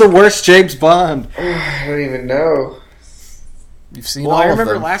watched What's the worst James Bond? I don't even know. You've seen Well, all I of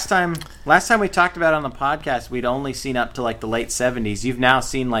remember them. last time we talked about it on the podcast, we'd only seen up to like the late 70s. You've now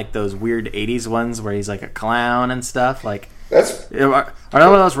seen like those weird 80s ones where he's like a clown and stuff. Like, That's are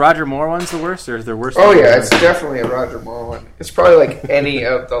none of those Roger Moore ones the worst, or is there worse? oh than yeah, those? it's definitely a Roger Moore one. It's probably like any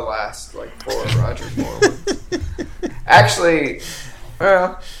of the last like 4 Roger Moore ones. Actually,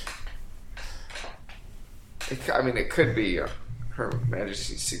 well, it could be Her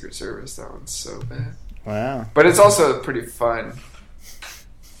Majesty's Secret Service. That one's so bad. Wow. But it's also pretty fun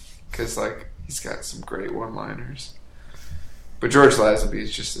because, like, he's got some great one-liners. But George Lazenby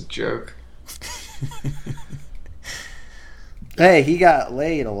is just a joke. Hey, he got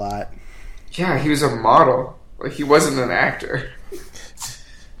laid a lot. Yeah, he was a model. Like, he wasn't an actor.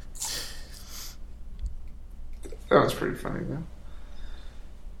 That was pretty funny, though.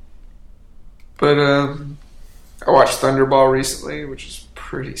 But I watched Thunderball recently, which is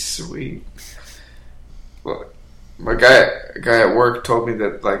pretty sweet. Well, a guy at work told me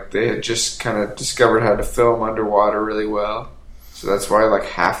that like they had just kind of discovered how to film underwater really well, so that's why like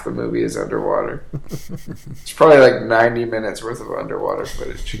half the movie is underwater. It's probably like 90 minutes worth of underwater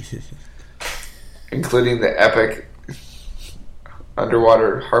footage, including the epic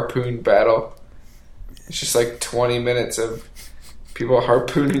underwater harpoon battle. It's just like 20 minutes of people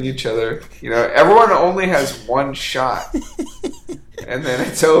harpooning each other. You know, everyone only has one shot, and then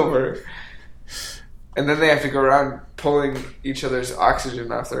it's over. And then they have to go around pulling each other's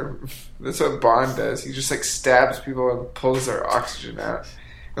oxygen off their... That's what Bond does. He just, like, stabs people and pulls their oxygen out.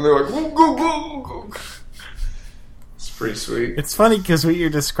 And they're like, go, go, go, go. It's pretty sweet. It's funny because what you're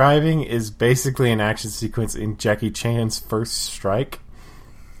describing is basically an action sequence in Jackie Chan's First Strike,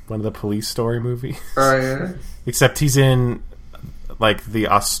 one of the police story movies. Oh, yeah? Except he's in, like,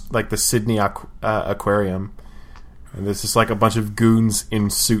 the Sydney aquarium. And there's just, like, a bunch of goons in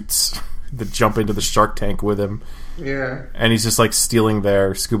suits that jump into the shark tank with him. Yeah. And he's just like stealing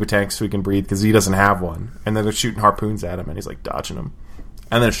their scuba tanks so he can breathe because he doesn't have one. And then they're shooting harpoons at him and he's like dodging them.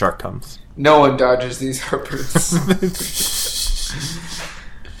 And then a shark comes. No one dodges these harpoons. It's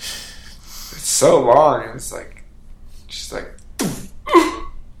so long and it's like... Just like...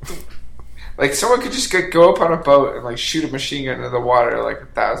 Like someone could just go up on a boat and like shoot a machine gun into the water like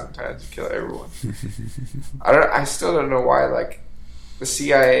 1,000 times and kill everyone. I still don't know why like the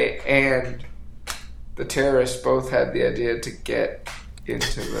CIA and the terrorists both had the idea to get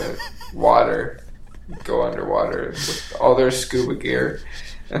into the water, go underwater with all their scuba gear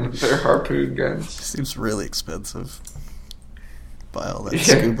and their harpoon guns. Seems really expensive. Buy all that Yeah.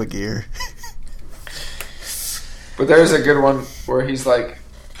 scuba gear. But there's a good one where he's like,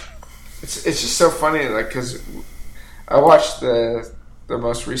 it's just so funny, like, because I watched the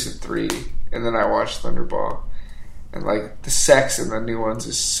most recent 3, and then I watched Thunderball, and like the sex in the new ones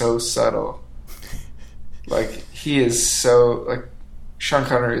is so subtle. Like he is so like Sean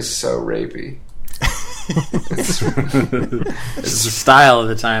Connery is so rapey. It's the style of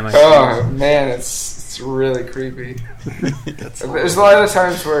the time. I Oh man, it's really creepy. There's a lot of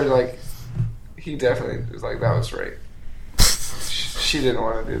times where like he definitely was like, that was rape. She didn't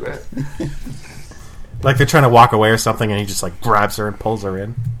want to do that. Like they're trying to walk away or something, and he just like grabs her and pulls her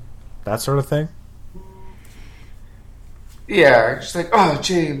in. That sort of thing. Yeah, she's like, oh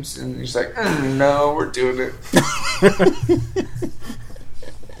James, and he's like, no, we're doing it.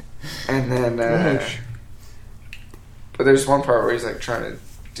 And then, but there's one part where he's like trying to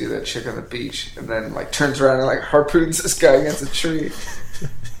do that chick on the beach, and then like turns around and like harpoons this guy against a tree,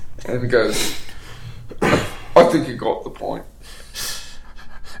 and goes, I think you got the point.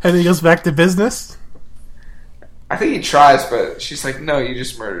 And he goes back to business. I think he tries, but she's like, no, you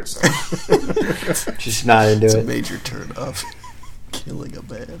just murdered someone. Just not into It's a it. major turn off. Killing a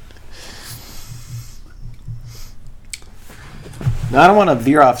man. Now, I don't want to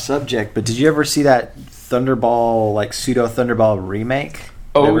veer off subject, but did you ever see that Thunderball, like pseudo Thunderball remake?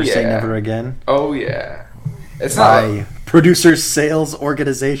 Oh, Never Say yeah. Never Again. Oh yeah, it's not. By Producers Sales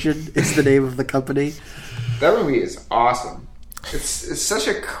Organization is the name of the company. That movie is awesome. It's such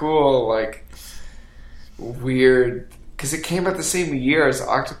a cool, like, weird, because it came out the same year as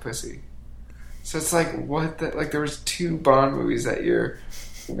Octopussy. So it's like, what the, like, there was 2 Bond movies that year.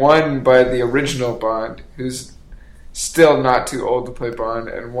 One by the original Bond, who's still not too old to play Bond,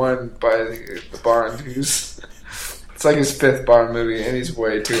 and one by the Bond who's, it's like his 5th Bond movie, and he's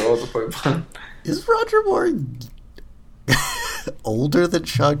way too old to play Bond. Is Roger Moore older than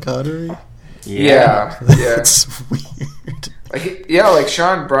Sean Connery? Yeah. That's weird. Like, yeah, like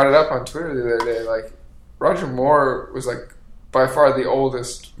Sean brought it up on Twitter the other day. Like, Roger Moore was like by far the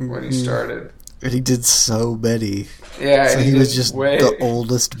oldest when he started. And he did so many. Yeah, So and he did was just way. the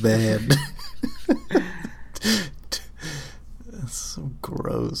oldest man. That's so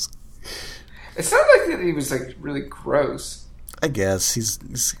gross. It's not like that he was like really gross. I guess he's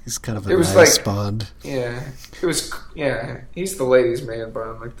kind of a It was nice like- Bond. Yeah, it was. Yeah, he's the ladies' man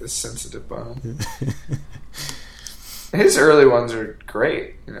Bond, like the sensitive Bond. His early ones are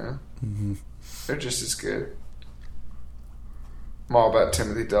great. You know, they're just as good. I'm all about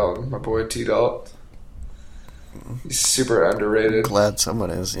Timothy Dalton, my boy T. Dalton. He's super underrated. Glad someone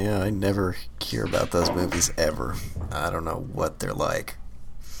is. Yeah, I never hear about those movies ever. I don't know what they're like.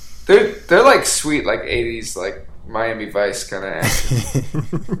 They're like sweet, like 80s, like Miami Vice kind of action.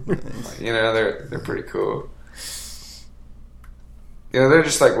 You know, they're pretty cool. You know, they're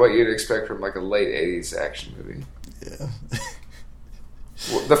just like what you'd expect from like a late 80s action movie. Yeah.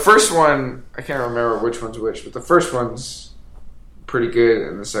 The first one, I can't remember which one's which, but the first one's pretty good,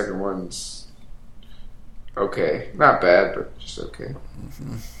 and the second one's okay. Not bad, but just okay.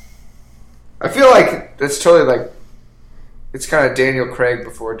 I feel like that's totally like, it's kind of Daniel Craig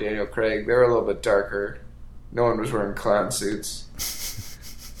before Daniel Craig. They were a little bit darker. No one was wearing clown suits.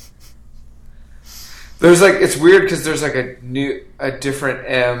 There's like, it's weird because there's like a different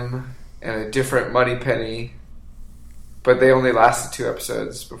M and a different Moneypenny, but they only lasted 2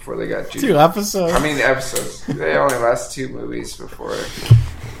 episodes before they got 2 episodes. I mean, episodes. They only lasted 2 movies before.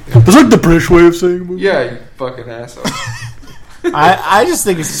 It's like the British way of saying movie. Yeah, you fucking asshole. I just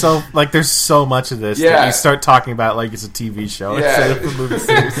think it's so like there's so much of this that Yeah. you start talking about like it's a TV show Yeah. instead of a movie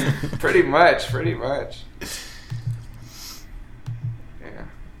series. Pretty much. Yeah,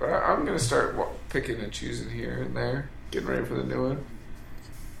 but I'm gonna start picking and choosing here and there, getting ready for the new one.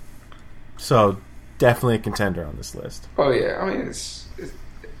 So definitely a contender on this list. Oh yeah, I mean it's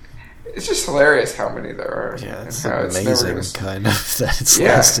just hilarious how many there are. Yeah, it's and how amazing, never gonna stop. kind of, that it's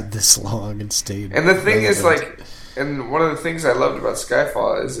Yeah. lasted this long and stayed. And the thing is, relevant. like, and one of the things I loved about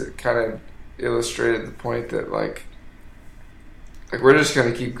Skyfall is it kind of illustrated the point that, like we're just going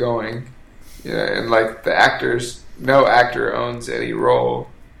to keep going. Yeah, and, like, the actors, no actor owns any role.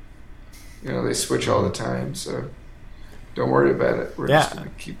 You know, they switch all the time, so don't worry about it. We're just going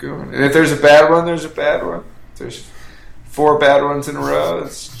to keep going. And if there's a bad one, there's a bad one. If there's 4 bad ones in a row,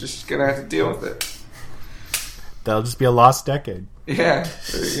 it's just going to have to deal with it. That'll just be a lost decade. Yeah,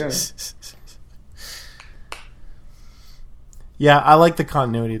 there you go. Yeah, I like the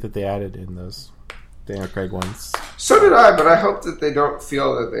continuity that they added in those Daniel Craig ones. So did I, but I hope that they don't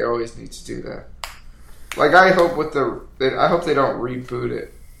feel that they always need to do that. Like, I hope I hope they don't reboot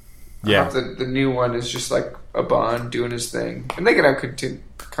it. Yeah. I hope that the new one is just like a Bond doing his thing, and they can have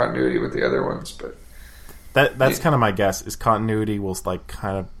continuity with the other ones. But that's kind of my guess. Is continuity will like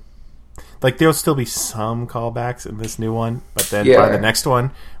kind of like there'll still be some callbacks in this new one, but then by the next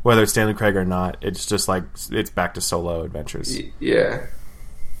one, whether it's Stanley Craig or not, it's just like it's back to solo adventures. Yeah.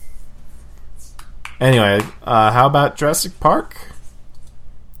 Anyway, how about Jurassic Park?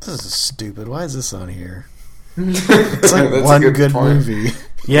 This is stupid. Why is this on here? It's like That's one a good point. movie.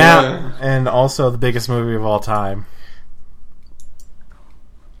 Yeah, and also the biggest movie of all time.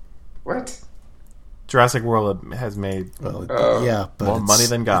 What? Jurassic World has made Well, Oh. yeah, but More it's, money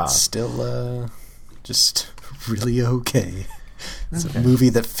than God. It's still just really okay. It's a movie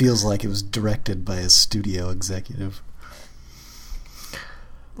that feels like it was directed by a studio executive.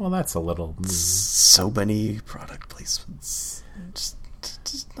 well, that's a little. So many product placements.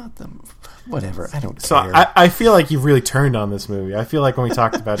 Just not them. Whatever. I don't So care. I feel like you've really turned on this movie. I feel like when we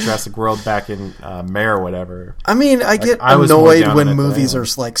talked about Jurassic World back in May or whatever. I mean, I get I was more annoyed down when on it than movies are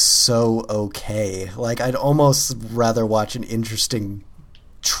anyone. like so okay. Like, I'd almost rather watch an interesting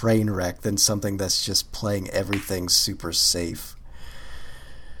train wreck than something that's just playing everything super safe.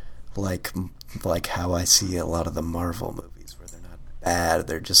 Like how I see a lot of the Marvel movies where they're not bad,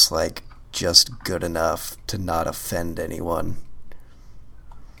 they're just good enough to not offend anyone.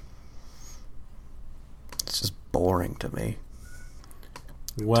 It's just boring to me.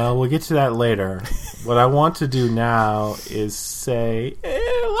 Well, we'll get to that later. What I want to do now is say,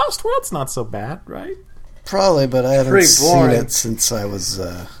 Lost World's not so bad, right? Probably, but I haven't Pretty seen boring. it since I was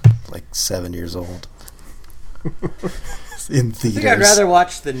 7 years old. In I theaters. think I'd rather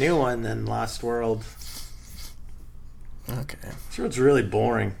watch the new one than Lost World. Okay. Sure, it's really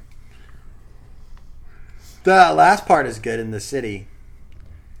boring. The last part is good in the city.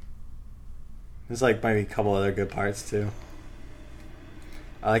 There's maybe a couple other good parts too.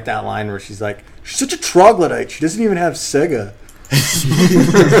 I like that line where she's like, "She's such a troglodyte. She doesn't even have Sega."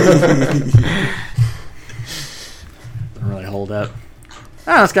 Doesn't really hold up.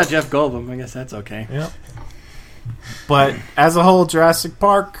 Oh, it's got Jeff Goldblum. I guess that's okay. Yeah. But as a whole, Jurassic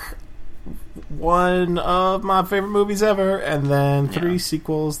Park, one of my favorite movies ever, and then 3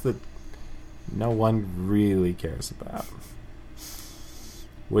 sequels that no one really cares about.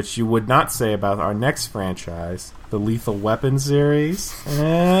 Which you would not say about our next franchise, the Lethal Weapon series.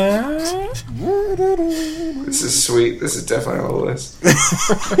 This is sweet. This is definitely on the list.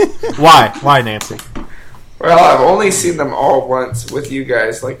 Why? Why, Nancy? Well, I've only seen them all once with you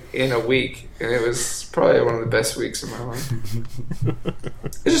guys, in a week, and it was probably one of the best weeks of my life.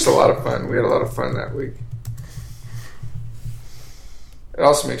 It's just a lot of fun. We had a lot of fun that week. It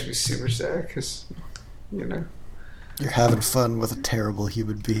also makes me super sad because, You're having fun with a terrible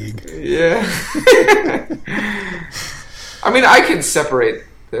human being. Yeah. I mean, I can separate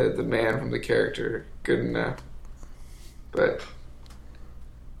the man from the character good enough, but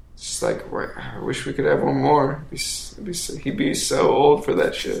it's just I wish we could have one more. He'd be so old for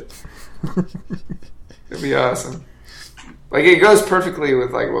that shit. It'd be awesome. It goes perfectly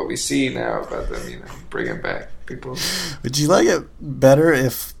with what we see now about them, bringing back people. Would you like it better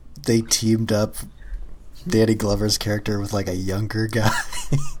if they teamed up Danny Glover's character with a younger guy?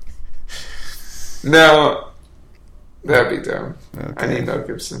 No, that'd be dumb. Okay. I need Mel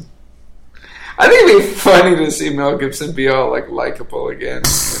Gibson. I think it'd be funny to see Mel Gibson be all likable again, and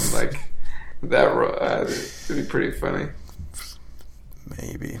that. It'd be pretty funny.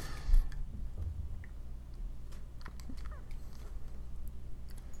 Maybe.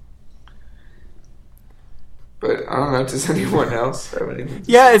 But I don't know. Does anyone else have anything?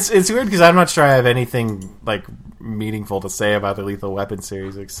 Yeah, it's weird because I'm not sure I have anything meaningful to say about the Lethal Weapon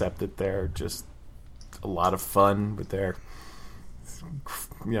series except that they're just a lot of fun with their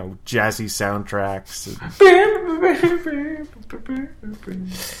jazzy soundtracks.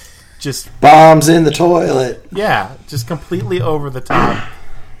 And just Bombs in the toilet. just completely over the top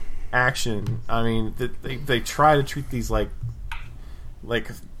action. I mean, they try to treat these like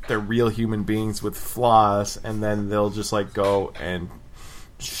they're real human beings with flaws, and then they'll just go and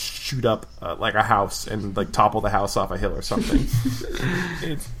shoot up a house and topple the house off a hill or something.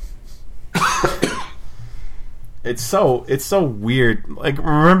 It's so weird.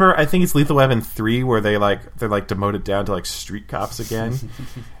 Remember, I think it's Lethal Weapon 3 where they're demoted down to street cops again,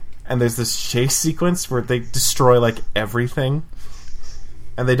 and there's this chase sequence where they destroy everything,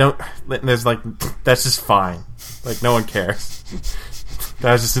 and they don't. And there's that's just fine. No one cares.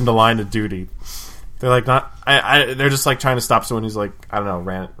 That was just in the line of duty. They're like not. They're just like trying to stop someone who's like, I don't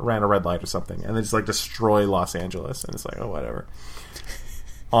know, ran a red light or something, and they just like destroy Los Angeles, and it's like, oh, whatever.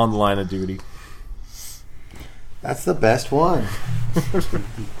 On the line of duty. That's the best one.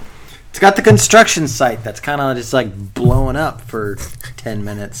 It's got the construction site that's kind of just like blowing up for 10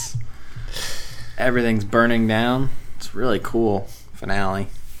 minutes. Everything's burning down. It's really cool finale.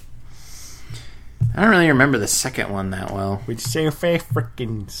 I don't really remember the second one that well. We'd say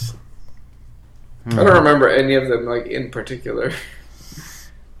frickins. I don't remember any of them like in particular.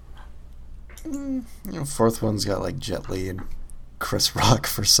 Fourth one's got like Jet Li and Chris Rock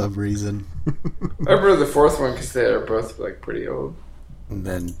for some reason. I remember the fourth one because they are both like pretty old. And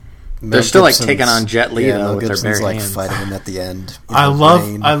then they're still like taking on Jet Li though with Gibson's their bare like hands. fighting him at the end. I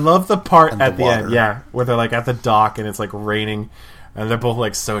love the part and at the the end, water. yeah, where they're like at the dock and it's like raining, and they're both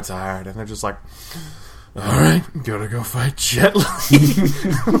like so tired, and they're just like, "All right, gotta go fight Jet Li."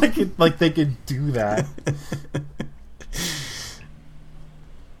 like they could do that.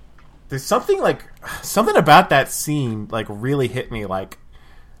 There's something about that scene like really hit me. Like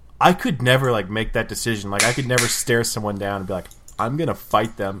I could never like make that decision. Like I could never stare someone down and be like, I'm gonna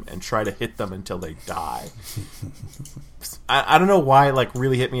fight them and try to hit them until they die. I don't know why it like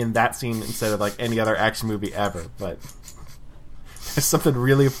really hit me in that scene instead of like any other action movie ever, but there's something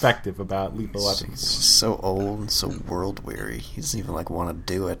really effective about Lethal Weapon. He's so old and so world weary. He doesn't even like want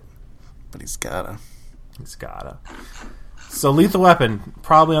to do it, but he's gotta. So Lethal Weapon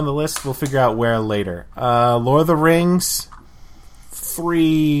probably on the list. We'll figure out where later. Lord of the Rings.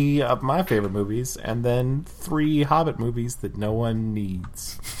 3 of my favorite movies, and then 3 Hobbit movies that no one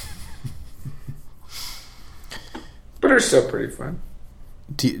needs. But are still pretty fun.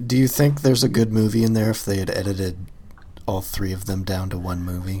 Do you think there's a good movie in there if they had edited all 3 of them down to one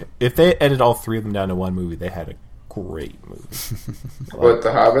movie? If they edited all 3 of them down to one movie, they had a great movie. What,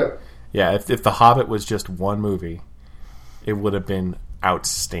 The Hobbit? Yeah, if The Hobbit was just one movie, it would have been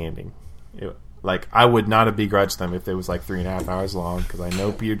outstanding. Like, I would not have begrudged them if it was like 3.5 hours long, because I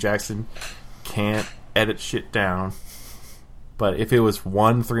know Peter Jackson can't edit shit down. But if it was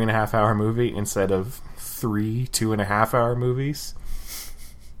one 3.5 hour movie instead of 3 2.5 hour movies,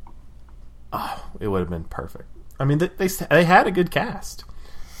 oh, it would have been perfect. I mean, they had a good cast.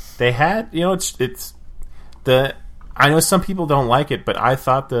 They had, it's the. I know some people don't like it, but I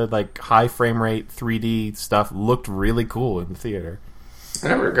thought the like high frame rate 3D stuff looked really cool in the theater. I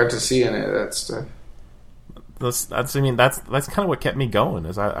never got to see any of that stuff. That's kind of what kept me going.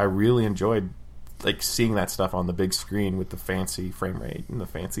 Is I really enjoyed like seeing that stuff on the big screen with the fancy frame rate and the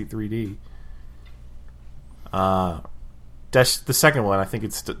fancy 3D. The second one, I think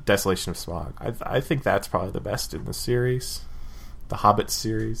it's Desolation of Smaug. I think that's probably the best in the series, the Hobbit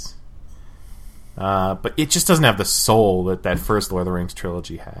series. But it just doesn't have the soul that first Lord of the Rings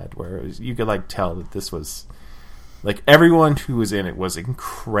trilogy had, where you could like tell that this was like everyone who was in it was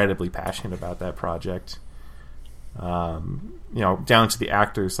incredibly passionate about that project. Down to the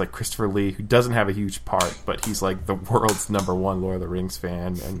actors like Christopher Lee, who doesn't have a huge part, but he's like the world's #1 Lord of the Rings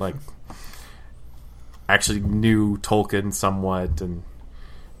fan, and like actually knew Tolkien somewhat, and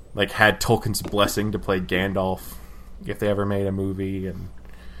like had Tolkien's blessing to play Gandalf if they ever made a movie, and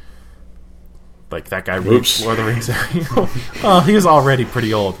like that guy reads Lord of the Rings. Well, he was already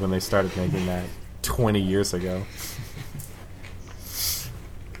pretty old when they started making that 20 years ago.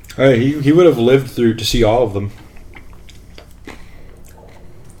 He would have lived through to see all of them.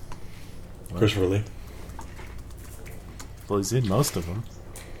 Christopher Lee. Well, he's in most of them.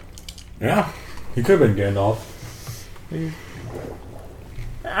 Yeah, he could have been Gandalf. He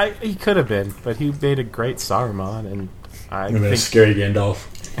could have been, but he made a great Saruman, and I think a scary Gandalf.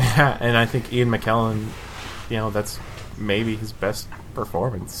 and I think Ian McKellen, that's maybe his best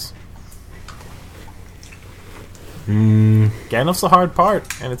performance. Gandalf's a hard part,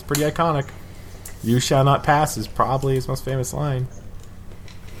 and it's pretty iconic. "You shall not pass" is probably his most famous line.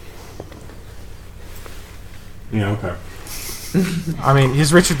 Yeah, okay. I mean,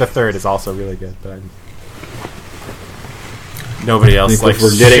 his Richard III is also really good, but nobody else likes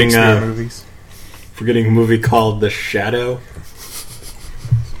Shakespeare movies. Forgetting a movie called The Shadow.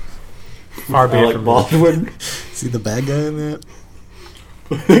 Far be it Alec from Baldwin. Is he the bad guy in that?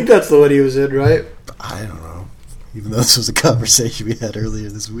 I think that's the one he was in, right? I don't know. Even though this was a conversation we had earlier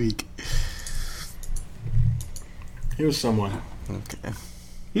this week. He was someone. Okay.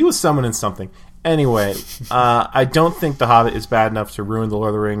 He was summoning something. Anyway, I don't think The Hobbit is bad enough to ruin the Lord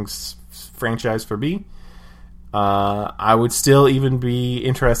of the Rings franchise for me. I would still even be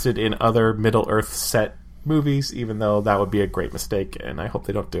interested in other Middle-earth set movies, even though that would be a great mistake, and I hope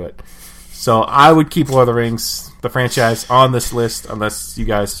they don't do it. So I would keep Lord of the Rings, the franchise, on this list unless you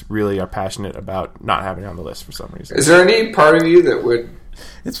guys really are passionate about not having it on the list for some reason. Is there any part of you that would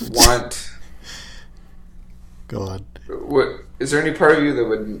want... Go on. Is there any part of you that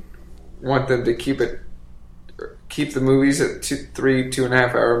would want them to keep the movies at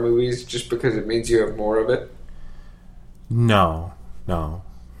 2.5 hour movies just because it means you have more of it? No. But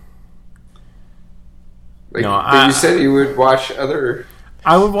you said you would watch other...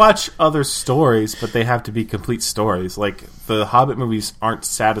 I would watch other stories, but they have to be complete stories. Like, the Hobbit movies aren't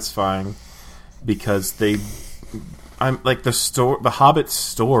satisfying because the Hobbit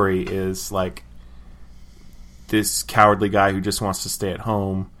story is like this cowardly guy who just wants to stay at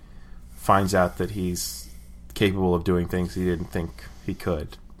home finds out that he's capable of doing things he didn't think he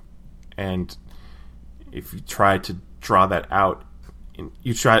could. And if you try to draw that out,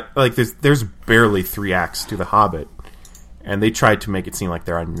 there's barely 3 acts to The Hobbit. And they tried to make it seem like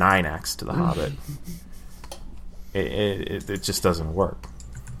there are 9 acts to The Hobbit. It just doesn't work.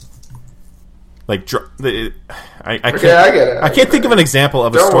 Like, I can't. I get it. I can't think of an example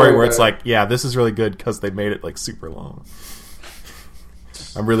of a Don't story worry where it's about like, yeah, this is really good because they made it like super long.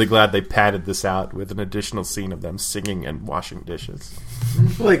 I'm really glad they padded this out with an additional scene of them singing and washing dishes.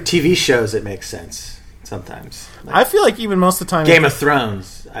 Like TV shows, it makes sense sometimes. Like I feel like even most of the time, Game of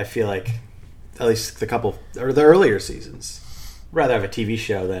Thrones, I feel like at least the earlier seasons, I'd rather have a TV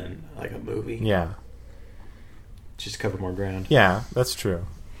show than like a movie. Yeah, just cover more ground. Yeah, that's true.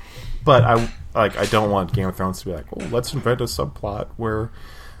 But I don't want Game of Thrones to be like, oh, let's invent a subplot where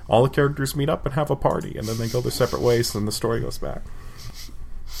all the characters meet up and have a party, and then they go their separate ways, and the story goes back.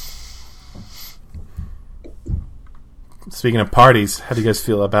 Speaking of parties, how do you guys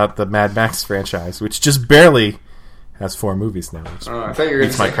feel about the Mad Max franchise, which just barely has 4 movies now? I thought you were going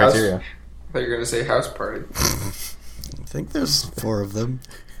to say criteria. I thought you were going to say House Party. I think there's 4 of them.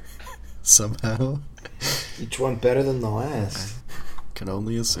 Somehow. Each one better than the last. Can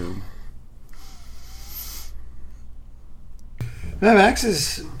only assume. Mad Max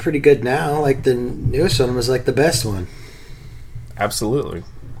is pretty good now. Like, the newest one was like the best one. Absolutely.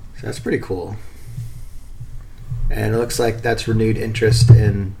 So that's pretty cool. And it looks like that's renewed interest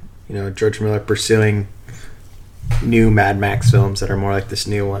in, George Miller pursuing new Mad Max films that are more like this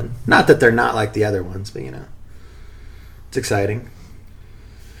new one. Not that they're not like the other ones, but it's exciting.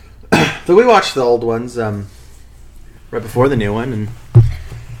 So we watched the old ones right before the new one, and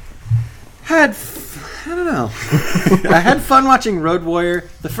I don't know. I had fun watching Road Warrior.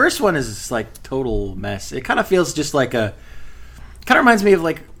 The first one is like total mess. It kind of feels just like kind of reminds me of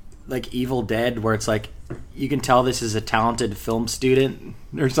like Evil Dead, where it's like you can tell this is a talented film student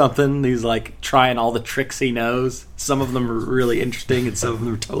or something. He's like trying all the tricks he knows. Some of them are really interesting, and some of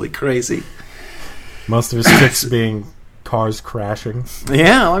them are totally crazy. Most of his tricks being cars crashing.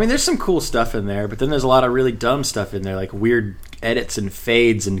 Yeah, I mean, there's some cool stuff in there, but then there's a lot of really dumb stuff in there, like weird edits and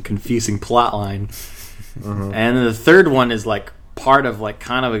fades and confusing plotline. Mm-hmm. And then the third one is like part of like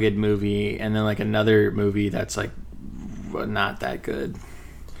kind of a good movie, and then like another movie that's like not that good.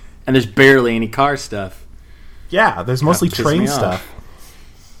 And there's barely any car stuff. Yeah, there's mostly train stuff.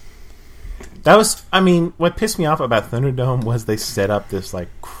 That was, I mean, what pissed me off about Thunderdome was they set up this like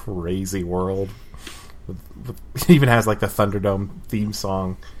crazy world. It even has like the Thunderdome theme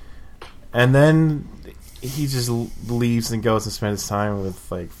song, and then he just leaves and goes and spends time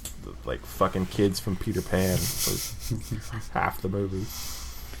with like fucking kids from Peter Pan for half the movie.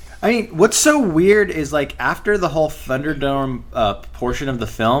 I mean, what's so weird is like after the whole Thunderdome portion of the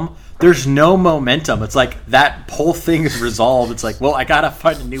film, there's no momentum. It's like that whole thing is resolved. It's like, well, I gotta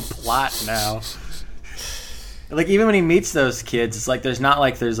find a new plot now. Like even when he meets those kids, it's like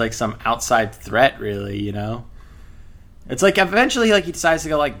there's like some outside threat, really. It's like eventually, like he decides to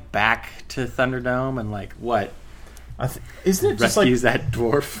go like back to Thunderdome and like what? Isn't it just rescues that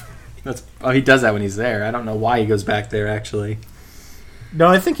dwarf? He does that when he's there. I don't know why he goes back there actually. No,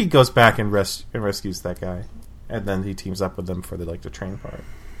 I think he goes back and rescues that guy, and then he teams up with them for the train part.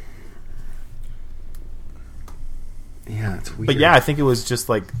 Yeah, it's weird. But yeah, I think it was just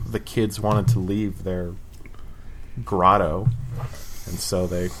like the kids wanted to leave their grotto, and so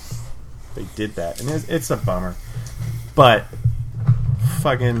they did that, and it's a bummer. But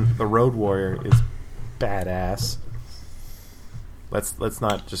fucking the Road Warrior is badass. Let's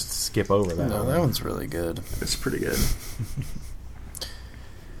not just skip over that. No, that one's really good. It's pretty good.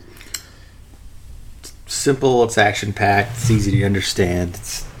 Simple, it's action-packed, it's easy to understand,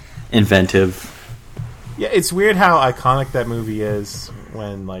 it's inventive. Yeah, it's weird how iconic that movie is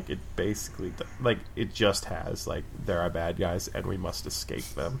when, like, it basically, like, it just has, like, there are bad guys and we must escape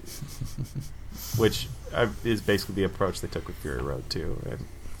them. Which is basically the approach they took with Fury Road 2. And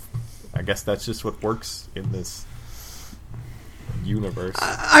I guess that's just what works in this universe.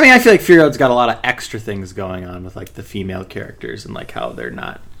 I mean, I feel like Fury Road's got a lot of extra things going on with like the female characters and like how they're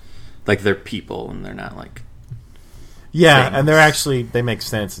not like they're people and they're not like things. And they're actually they make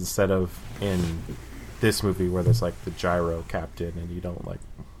sense instead of in this movie where there's like the gyro captain and you don't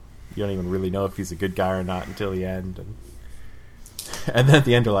even really know if he's a good guy or not until the end, and then at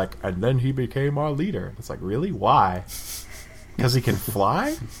the end they're like, and then he became our leader. And it's like, really? Why? Because he can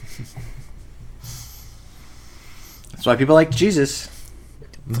fly? That's why people like Jesus.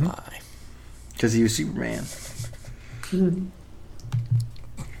 Fly. Because he was Superman.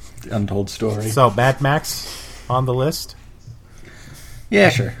 Untold story. So Mad Max on the list? Yeah,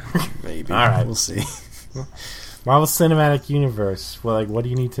 sure. Maybe. All right. We'll see. Marvel Cinematic Universe. Well, like, what do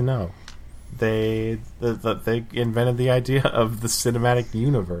you need to know? They invented the idea of the cinematic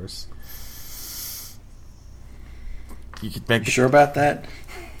universe. You could make You sure about that?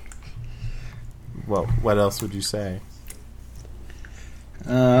 Well, what else would you say?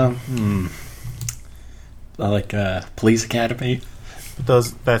 I like Police Academy. But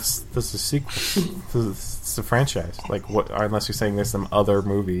those are sequels. It's a franchise. Like, what? Unless you're saying there's some other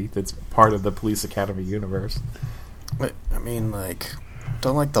movie that's part of the Police Academy universe. Wait, I mean, like,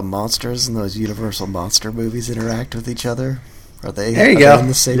 don't like the monsters in those Universal monster movies interact with each other? Are they? There you are go. they in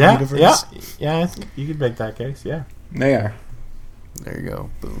the same Yeah, universe? yeah. You could make that case. Yeah. They are. There you go.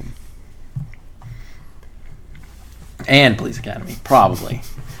 Boom. And Police Academy, probably.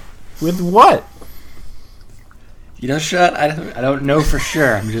 With what? You know, shut. I don't know for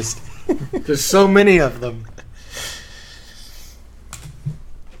sure. I'm just. There's so many of them.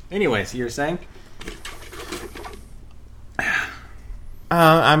 Anyway, so you were saying?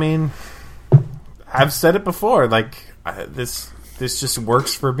 I mean, I've said it before. Like, this just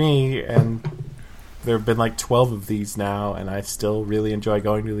works for me, and there have been like 12 of these now, and I still really enjoy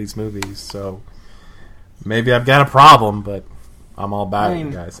going to these movies. So maybe I've got a problem, but I'm all about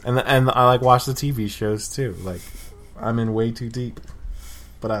it, guys. And I like watch the TV shows too. Like, I'm in way too deep,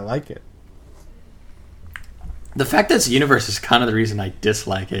 but I like it. The fact that it's a universe is kind of the reason I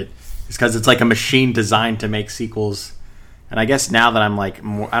dislike it. Is because it's like a machine designed to make sequels. And I guess now that I'm like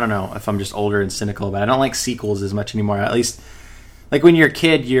more, I don't know if I'm just older and cynical, but I don't like sequels as much anymore. At least, like when you're a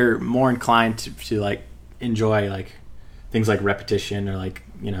kid, you're more inclined to like enjoy like things like repetition or like,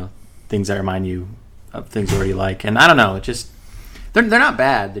 you know, things that remind you of things you already like. And I don't know, it just they're not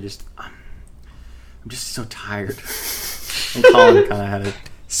bad. They're just I'm just so tired. And Colin kind of had a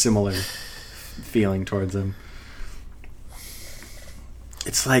similar feeling towards them.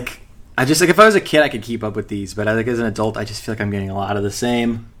 It's like I just like if I was a kid I could keep up with these, but as an adult I just feel like I'm getting a lot of the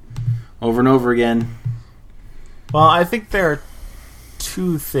same over and over again. Well, I think there are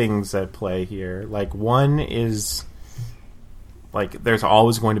two things at play here. Like, one is like there's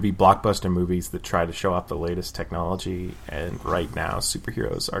always going to be blockbuster movies that try to show off the latest technology, and right now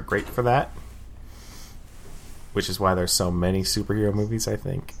superheroes are great for that, which is why there's so many superhero movies. I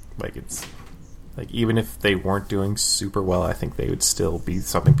think like it's like even if they weren't doing super well, I think they would still be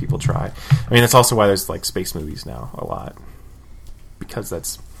something people try. I mean, that's also why there's like space movies now a lot, because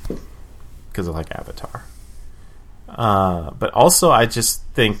of like Avatar. But also I just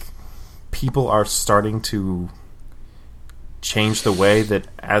think people are starting to change the way that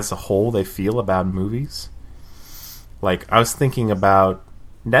as a whole they feel about movies. Like, I was thinking about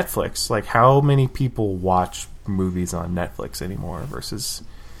Netflix. Like, how many people watch movies on Netflix anymore versus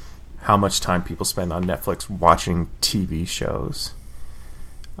how much time people spend on Netflix watching TV shows?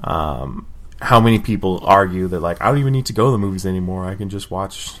 How many people argue that, like, I don't even need to go to the movies anymore. I can just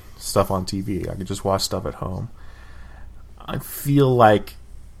watch stuff on TV. I can just watch stuff at home. I feel like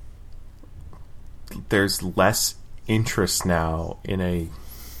there's less interest now in a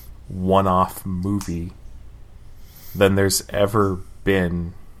one-off movie than there's ever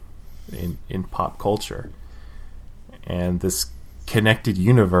been in pop culture. And this connected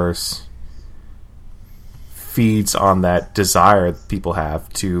universe feeds on that desire that people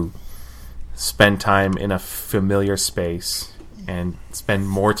have to spend time in a familiar space and spend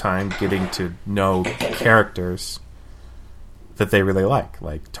more time getting to know characters that they really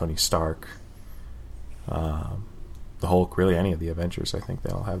like Tony Stark, the Hulk, really any of the Avengers. I think they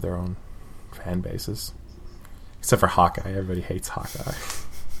all have their own fan bases. Except for Hawkeye. Everybody hates Hawkeye.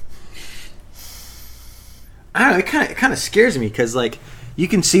 I don't know, it kind of scares me because, like, you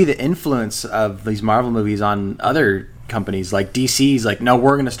can see the influence of these Marvel movies on other companies. Like, DC's like, no,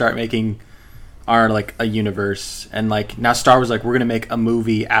 we're going to start making our, like, a universe. And, like, now Star Wars, like, we're going to make a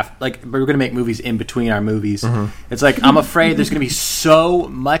movie after, like, we're going to make movies in between our movies. Mm-hmm. It's like, I'm afraid there's going to be so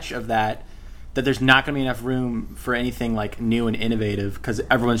much of that that there's not going to be enough room for anything like new and innovative because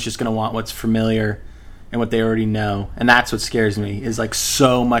everyone's just going to want what's familiar and what they already know, and that's what scares me. Is like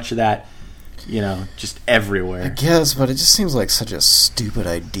so much of that, just everywhere. I guess, but it just seems like such a stupid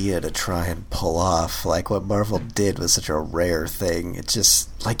idea to try and pull off. Like what Marvel did was such a rare thing. It's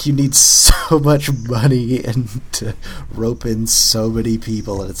just like you need so much money and to rope in so many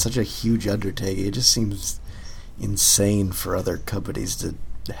people, and it's such a huge undertaking. It just seems insane for other companies to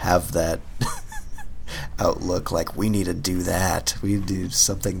have that outlook. Like, we need to do that. We need to do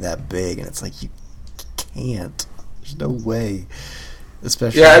something that big, and it's like you can't. There's no way.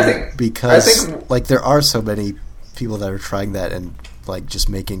 Especially because like there are so many people that are trying that and like just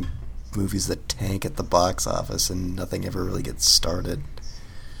making movies that tank at the box office and nothing ever really gets started.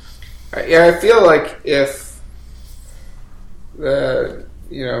 Yeah, I feel like if the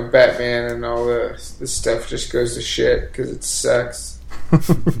Batman and all this stuff just goes to shit because it sucks,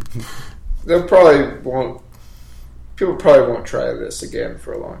 people probably won't try this again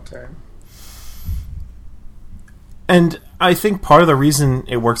for a long time. And I think part of the reason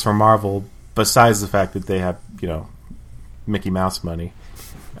it works for Marvel, besides the fact that they have, Mickey Mouse money,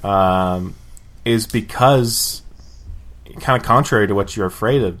 is because, kind of contrary to what you're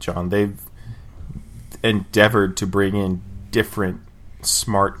afraid of, John, they've endeavored to bring in different,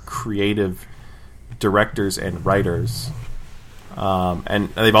 smart, creative directors and writers. And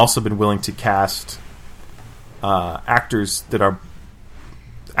they've also been willing to cast actors that are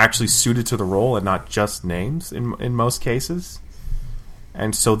actually suited to the role and not just names in most cases.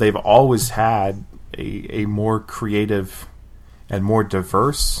 And so they've always had a more creative and more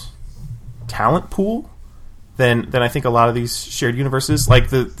diverse talent pool than I think a lot of these shared universes. Like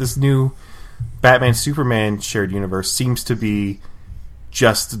this new Batman Superman shared universe seems to be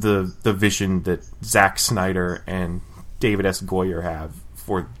just the vision that Zack Snyder and David S. Goyer have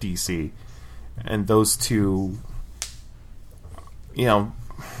for DC. And those two,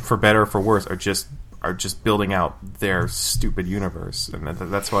 for better or for worse, are just building out their stupid universe, and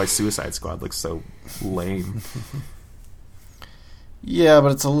that's why Suicide Squad looks so lame. Yeah,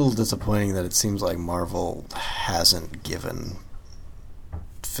 but it's a little disappointing that it seems like Marvel hasn't given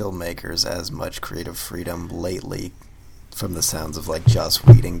filmmakers as much creative freedom lately, from the sounds of like Joss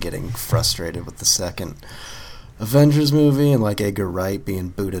Whedon getting frustrated with the second Avengers movie and like Edgar Wright being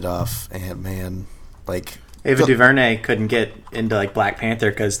booted off Ant-Man. Like Ava DuVernay couldn't get into like Black Panther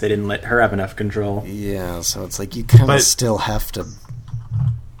because they didn't let her have enough control. Yeah, so it's like you kind of still have to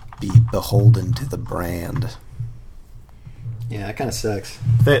be beholden to the brand. Yeah, that kind of sucks.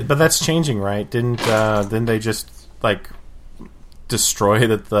 But that's changing, right? Didn't they just like destroy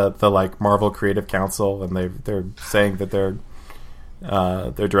the like Marvel Creative Council, and they're saying that their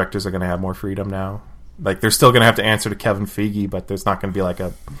directors are going to have more freedom now? Like, they're still going to have to answer to Kevin Feige, but there's not going to be like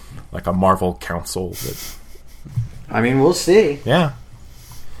a Marvel Council that. I mean, we'll see. Yeah,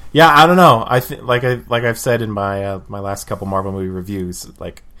 I don't know. I think, like I've said in my my last couple Marvel movie reviews,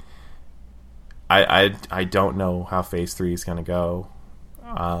 like I don't know how Phase 3 is going to go.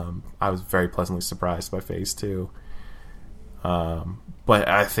 I was very pleasantly surprised by Phase 2, but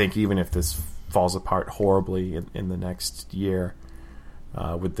I think even if this falls apart horribly in the next year,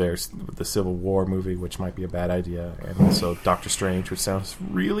 with the Civil War movie, which might be a bad idea, and also Doctor Strange, which sounds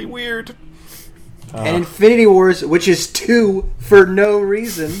really weird. And Infinity Wars, which is 2 for no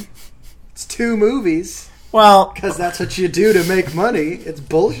reason. It's 2 movies. Well, because that's what you do to make money. It's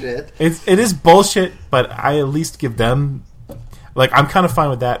bullshit. It is bullshit, but I at least give them... Like, I'm kind of fine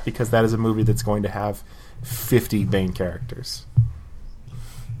with that, because that is a movie that's going to have 50 main characters.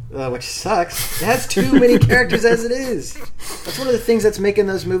 Which sucks. It has too many characters as it is. That's one of the things that's making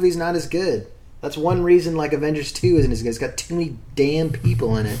those movies not as good. That's one reason, like, Avengers 2 isn't as good. It's got too many damn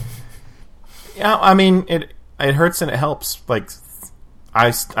people in it. Yeah, I mean, it hurts and it helps. Like,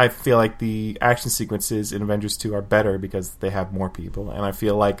 I feel like the action sequences in Avengers 2 are better because they have more people, and I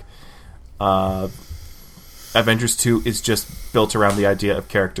feel like Avengers 2 is just built around the idea of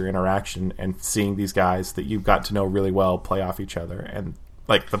character interaction and seeing these guys that you've got to know really well play off each other, and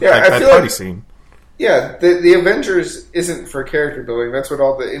like that party scene. Yeah, the Avengers isn't for character building. That's what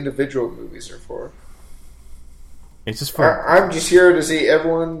all the individual movies are for. It's just for... I'm just here to see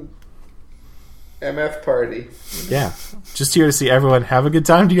everyone MF party. Yeah, just here to see everyone have a good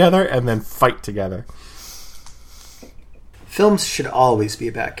time together and then fight together. Films should always be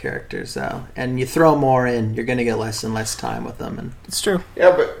about characters, though. And you throw more in, you're going to get less and less time with them. And it's true.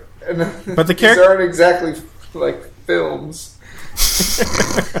 Yeah, but the characters aren't exactly like films.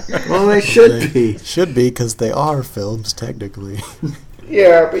 Well, they should be. Should be, because they are films, technically.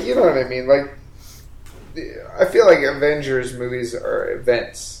 Yeah, but you know what I mean. Like, I feel like Avengers movies are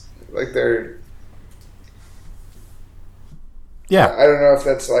events. Like, they're Yeah. I don't know if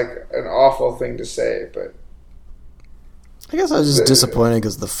that's like an awful thing to say, but I guess I was just disappointed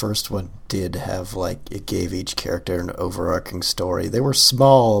because the first one did have, like, it gave each character an overarching story. They were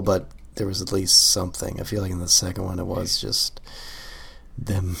small, but there was at least something. I feel like in the second one it was just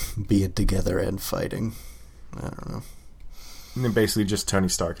them being together and fighting. I don't know. And then basically just Tony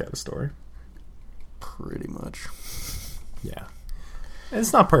Stark had a story. Pretty much. Yeah.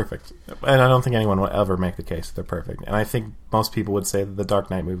 It's not perfect. And I don't think anyone will ever make the case that they're perfect. And I think most people would say that the Dark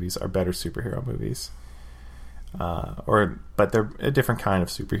Knight movies are better superhero movies. But they're a different kind of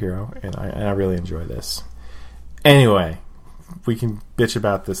superhero, and I really enjoy this. Anyway, we can bitch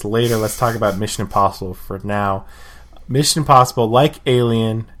about this later. Let's talk about Mission Impossible for now. Mission Impossible, like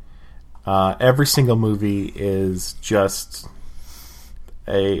Alien, every single movie is just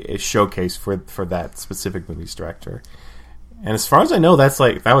a showcase for that specific movie's director. And as far as I know, that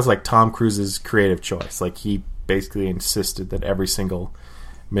was like Tom Cruise's creative choice. Like, he basically insisted that every single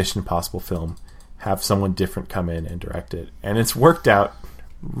Mission Impossible film have someone different come in and direct it. And it's worked out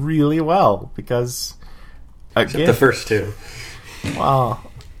really well because, again, Except the first two.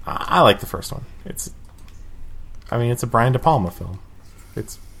 Well, I like the first one. It's a Brian De Palma film.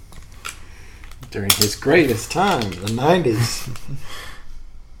 It's During his greatest time, the 90s.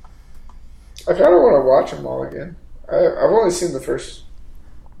 I kind of want to watch them all again. I've only seen the first,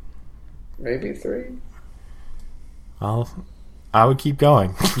 maybe 3. well, I would keep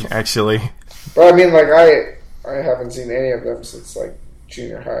going actually. But I mean, like, I haven't seen any of them since like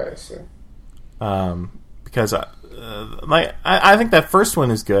junior high. So Because I think that first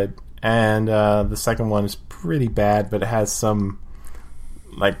one is good, and the second one is pretty bad, but it has some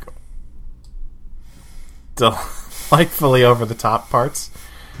like delightfully over the top parts.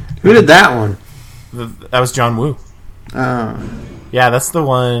 Who did that one? That was John Woo. Oh. Yeah, that's the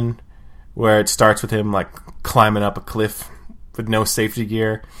one where it starts with him like climbing up a cliff with no safety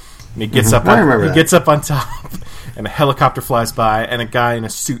gear, and he gets up. He gets up on top, and a helicopter flies by, and a guy in a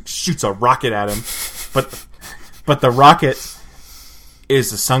suit shoots a rocket at him, but the rocket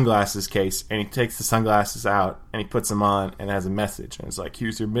is the sunglasses case, and he takes the sunglasses out and he puts them on, and it has a message, and it's like,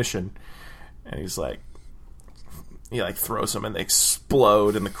 "Here's your mission," and he throws them, and they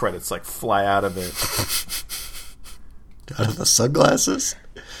explode, and the credits like fly out of it. Out of the sunglasses?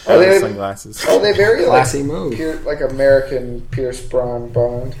 Are they sunglasses? Are they very Classy like move. like American Pierce Brosnan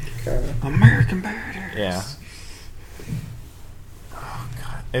Bond kind of? American Badass. Yeah. Oh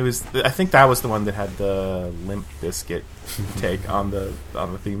god, it was. I think that was the one that had the Limp Bizkit take on the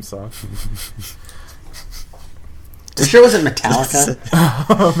theme song. You sure it wasn't Metallica?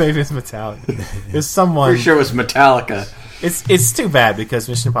 Oh, maybe it's Metallica. It's someone. Pretty sure it was Metallica. It's too bad because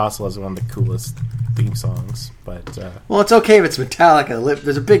Mission Impossible is one of the coolest theme songs. But Well, it's okay if it's Metallica.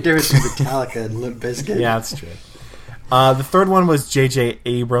 There's a big difference between Metallica and Limp Bizkit. yeah, that's true. The third one was J.J.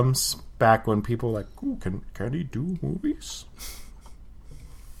 Abrams. Back when people were like, "Ooh, can he do movies?"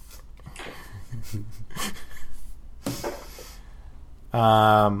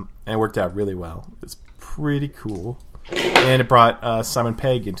 And it worked out really well. It's pretty cool, and it brought Simon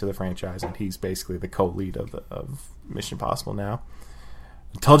Pegg into the franchise, and he's basically the co-lead of Mission Impossible now.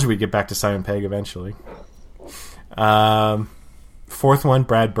 I told you we'd get back to Simon Pegg eventually. Fourth one,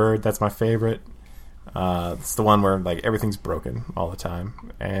 Brad Bird. That's my favorite. It's the one where like everything's broken all the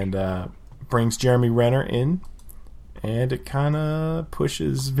time, and brings Jeremy Renner in, and it kind of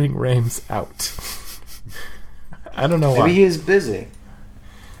pushes Ving Rhames out. I don't know why. Maybe he is busy.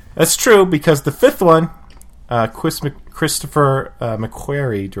 That's true, because the fifth one, Christopher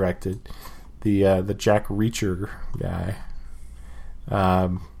McQuarrie directed, the Jack Reacher guy,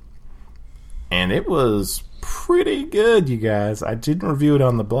 and it was pretty good, you guys. I didn't review it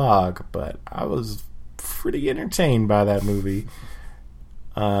on the blog, but I was pretty entertained by that movie.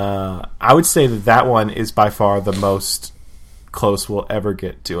 I would say that one is by far the most close we'll ever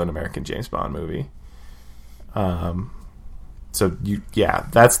get to an American James Bond movie. So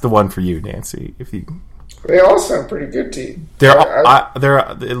that's the one for you, Nancy. If you, They all sound pretty good to you. they're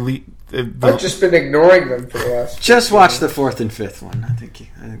elite. I've just been ignoring them for the last. Just watch the fourth and fifth one. I think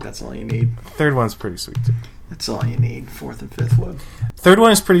that's all you need. Third one's pretty sweet too. That's all you need. Fourth and fifth one. Third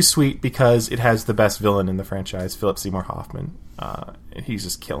one is pretty sweet because it has the best villain in the franchise, Philip Seymour Hoffman. And he's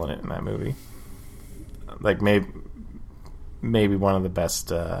just killing it in that movie. Like maybe one of the best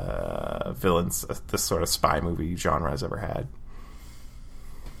villains this sort of spy movie genre has ever had.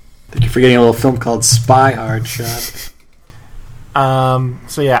 I think you're forgetting a little film called Spy Hard Shot.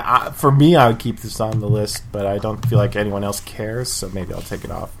 So yeah, for me, I would keep this on the list, but I don't feel like anyone else cares, so maybe I'll take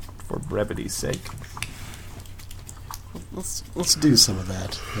it off for brevity's sake. Let's do some of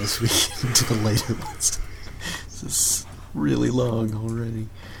that as we get into the later ones. really long already.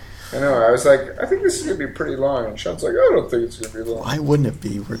 I know. I was like, I think this is gonna be pretty long, and Sean's like, I don't think it's gonna be long. Why wouldn't it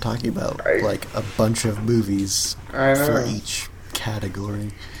be? We're talking about Right. like a bunch of movies I know. for each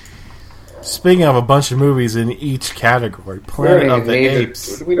category. Speaking of a bunch of movies in each category, We Planet don't of the even need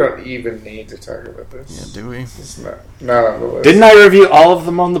Apes. to. We don't even need to talk about Yeah, this. do we? It's not on the list. Didn't I review all of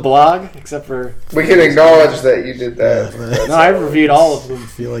them on the blog except for? We can acknowledge that you did that. Yeah, but- That's No, I reviewed all of I them.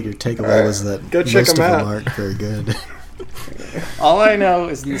 feel like your takeaway was that Go check most them of out. them aren't very good. All I know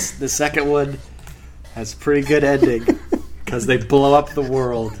is the second one has a pretty good ending because they blow up the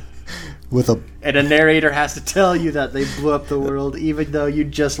world, With a and a narrator has to tell you that they blew up the world, even though you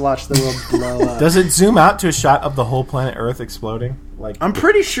just watched the world blow up. Does it zoom out to a shot of the whole planet Earth exploding? Like, I'm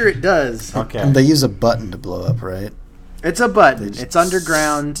pretty sure it does. okay. and they use a button to blow up, right? It's a button. They just- It's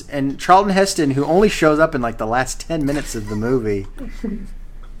underground, and Charlton Heston, who only shows up in like the last 10 minutes of the movie,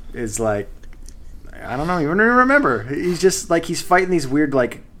 is like, I don't know, you don't even remember. He's just like he's fighting these weird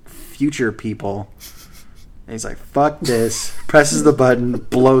like future people. And he's like, "Fuck this!" Presses the button,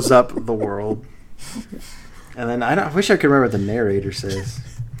 blows up the world, and then I wish I could remember what the narrator says.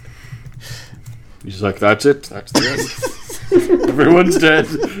 He's like, "That's it. That's the end. Everyone's dead."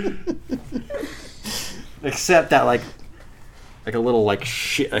 Except that like a little like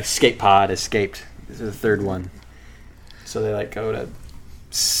escape pod escaped. This is the third one. So they like go to,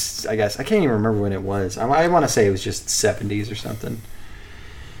 I guess I can't even remember when it was. I want to say it was just 70s or something.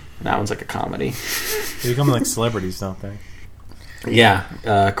 And that one's like a comedy. They become like celebrities, don't they?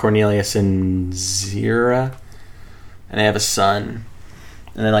 Yeah, Cornelius and Zira, and they have a son,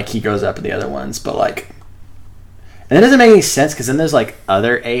 and then like he grows up in the other ones, but like, and it doesn't make any sense because then there's like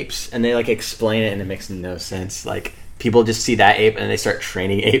other apes, and they like explain it, and it makes no sense. Like people just see that ape and they start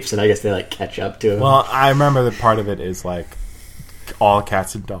training apes, and I guess they like catch up to him. Well, I remember that part of it is like all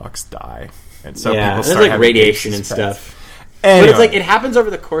cats and dogs die, and so yeah, people there's start like having radiation and apes as pets. stuff. Anyway, But it's like it happens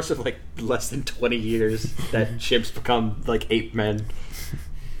over the course of like less than 20 years that chimps become like ape men.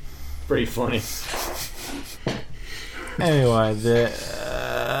 Pretty funny. Anyway,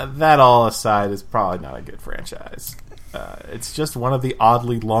 that all aside is probably not a good franchise. It's just one of the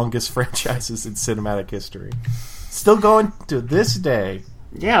oddly longest franchises in cinematic history. Still going to this day.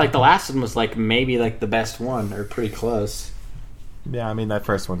 Yeah, like the last one was like maybe like the best one or pretty close. Yeah, I mean that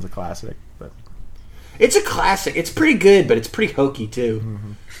first one's a classic, but It's a classic. It's pretty good, but it's pretty hokey too.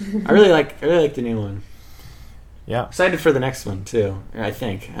 I really like the new one. yeah, Excited for the next one too. I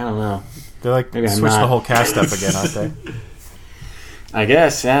think. I don't know. they're like Maybe I'm switch the not. whole cast up again, aren't they? I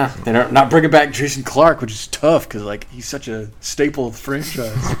guess, yeah. They're not bringing back Jason Clarke, which is tough because like he's such a staple of the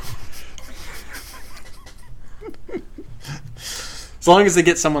franchise. As long as they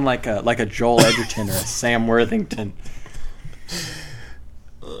get someone like a Joel Edgerton or a Sam Worthington.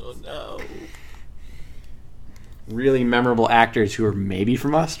 Oh no. Really memorable actors who are maybe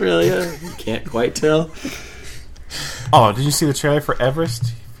from Australia. You can't quite tell. Oh, did you see the trailer for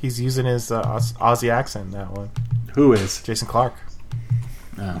Everest? He's using his Aussie accent in that one. Who is? Jason Clarke.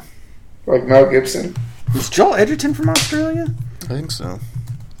 Oh. Like Mel Gibson. Is Joel Edgerton from Australia? I think so.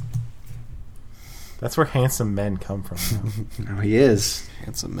 That's where handsome men come from. No, he is.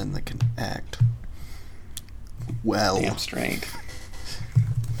 Handsome men that can act well. Damn straight.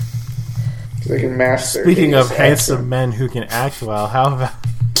 They can master. Speaking of his handsome accent. men who can act well, how about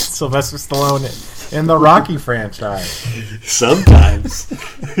Sylvester Stallone in the Rocky franchise? Sometimes.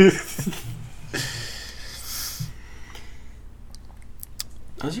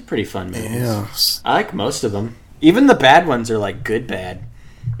 Those are pretty fun movies. Yeah. I like most of them. Even the bad ones are like good bad.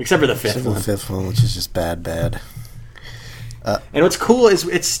 Except for the fifth Except for one. the fifth one, which is just bad. And what's cool is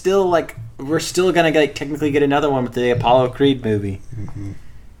it's still like we're still gonna technically get another one with the Apollo Creed movie. Mm-hmm.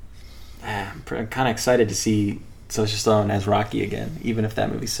 I'm kind of excited to see Sylvester Stallone as Rocky again, even if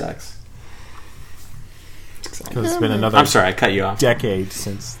that movie sucks. Because it's been another I'm sorry, I cut you off. decade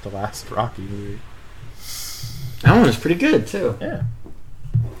since the last Rocky movie. That one was pretty good too. Yeah.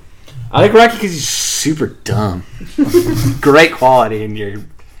 I like Rocky because he's super dumb. Great quality in your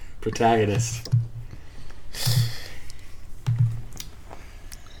protagonist.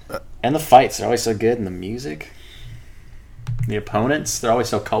 And the fights are always so good, and the music. The opponents, they're always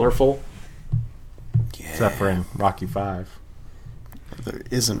so colorful. Yeah. Except for in Rocky 5. There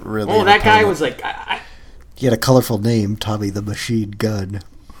isn't really. Oh, an that guy opponent. was like... He had a colorful name, Tommy the Machine Gun.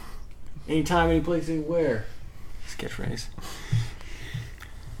 anytime, any place, anywhere. Sketchphrase.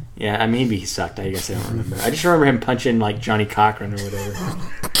 Yeah, maybe he sucked. I guess I don't remember. I just remember him punching like Johnny Cochran or whatever.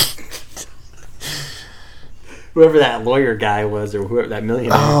 Whoever that lawyer guy was, or whoever that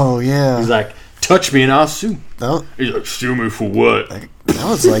millionaire. Oh yeah. He's like, touch me and I'll sue. No, He's like, sue me for what? that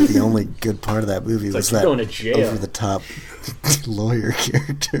was like the only good part of that movie was like that you're going to jail. over the top lawyer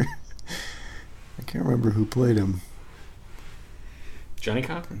character. I can't remember who played him. Johnny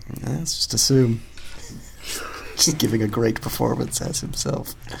Cop? Let's just assume. Just giving a great performance as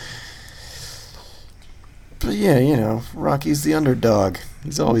himself. But yeah, you know, Rocky's the underdog.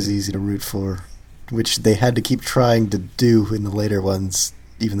 He's always easy to root for, which they had to keep trying to do in the later ones,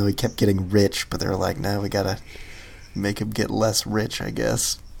 even though he kept getting rich. But they were like, now we gotta make him get less rich, I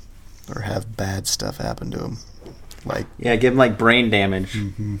guess, or have bad stuff happen to him. Like, Yeah, give him like brain damage.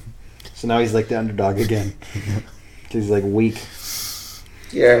 mm-hmm. So now he's like the underdog again. He's like weak.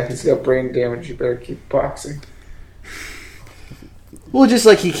 Yeah, he's got brain damage. You better keep boxing. Well, just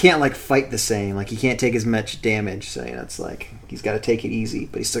like he can't like fight the same. Like he can't take as much damage. So you know, it's like he's got to take it easy,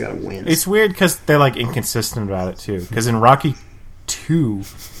 but he's still got to win. It's weird because they're like inconsistent about it too. Because in Rocky 2,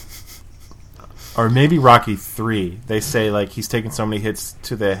 or maybe Rocky 3, they say like he's taken so many hits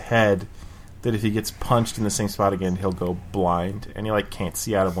to the head that if he gets punched in the same spot again, he'll go blind, and he like can't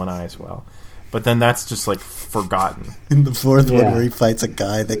see out of one eye as well. But then that's just like forgotten. in the fourth one Yeah. where he fights a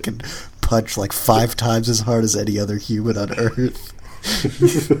guy that can punch like 5 times as hard as any other human on Earth.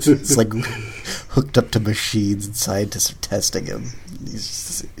 It's like hooked up to machines and scientists are testing him. He's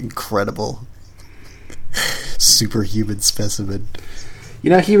just this incredible superhuman specimen. You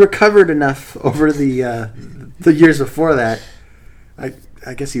know, he recovered enough over the years before that.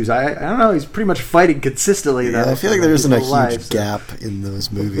 I guess he was. I don't know. He's pretty much fighting consistently. Yeah, though, I feel like there isn't a his huge whole life, so- gap in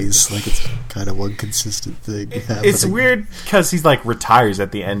those movies. Like it's kind of one consistent thing. It's happening. weird because he's like retires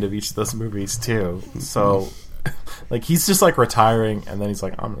at the end of each of those movies too. So, like he's just like retiring, and then he's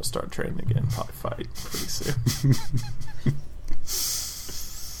like, "I'm gonna start training again. Probably fight pretty soon."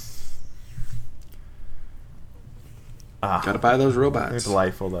 Gotta buy those They're robots.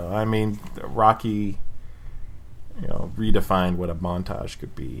 delightful, though. I mean, Rocky, you know, redefined what a montage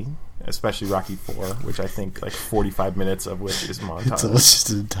could be, especially Rocky 4, which I think like 45 minutes of which is montage. It's almost just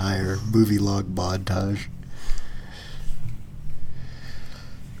an entire movie-long montage.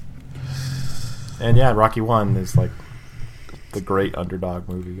 And yeah, Rocky 1 is like the great underdog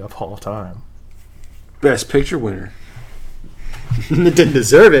movie of all time. Best picture winner. It didn't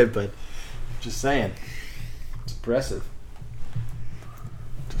deserve it, but just saying, it's impressive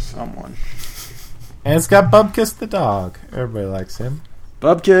to someone. And it's got Bubkus the dog. Everybody likes him.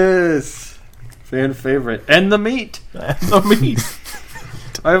 Bubkus, fan favorite, and the meat. The meat.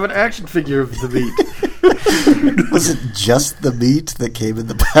 I have an action figure of the meat. Was it just the meat that came in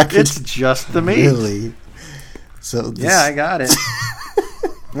the package? It's just the meat. Really? So this, Yeah, I got it.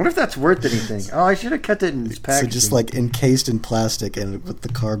 I wonder if that's worth anything. Oh, I should have kept it in its so packaging. just like encased in plastic and with the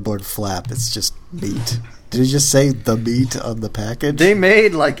cardboard flap, it's just meat. Did you just say the meat on the package? they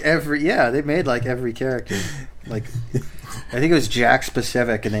made like every character. Like I think it was Jack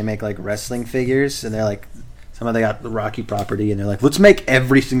Specific, and they make like wrestling figures, and they're like somehow they got the Rocky property, and they're like, let's make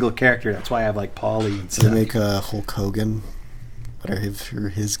every single character. That's why I have like Paulie and Did they stuff. make Hulk Hogan? What are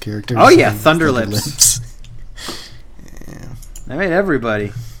his characters? Oh, yeah, Thunderlips. Yeah. They made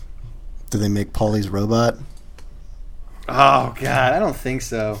everybody. Did they make Paulie's robot? Oh god, I don't think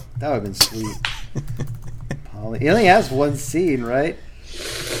so. That would have been sweet. Paulie, he only has one scene, right?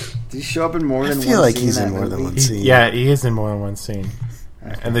 Did he show up in more I than one? feel like scene he's in in that more than movie? one scene. Yeah, he is in more than one scene.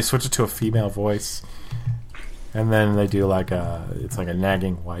 Okay. And they switch it to a female voice. And then they do like it's like a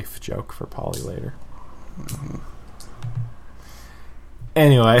nagging wife joke for Polly later.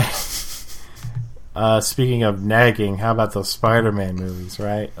 Anyway, speaking of nagging, how about those Spider-Man movies,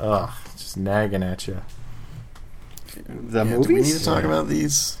 right? Ugh, just nagging at you. The Yeah, movies. do we need to talk about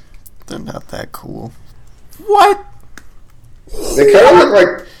these? They're not that cool. What? They kind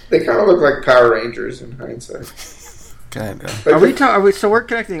of look like Power Rangers in hindsight. Kind of. Like, Are we? So we're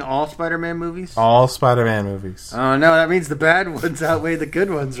connecting all Spider-Man movies? All Spider-Man movies. Oh no, that means the bad ones outweigh the good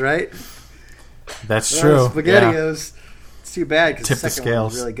ones, right? That's Oh, true. Yeah. SpaghettiOs. It's too bad because Tip the the second one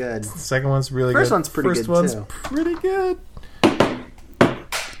was scales. really good. The second one's really First good. one's pretty First good, one's too. pretty good.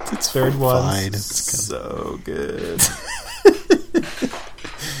 It's Third one's fine. It's so good.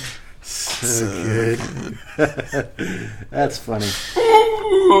 So good. That's funny.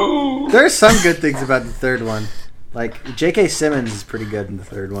 There's some good things about the third one. Like J.K. Simmons is pretty good in the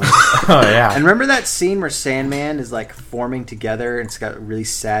third one. Oh yeah. And remember that scene where Sandman is like forming together and it's got really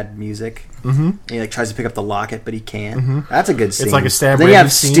sad music? Mm-hmm. And he like tries to pick up the locket, but he can't. That's a good scene. It's like a Sam Then you Raimi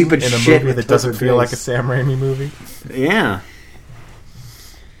have scene stupid in a shit movie with that doesn't Topher feel like a Grace. Sam Raimi movie. Yeah.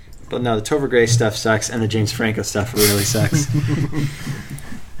 But no, the Topher Grace stuff sucks, and the James Franco stuff really sucks.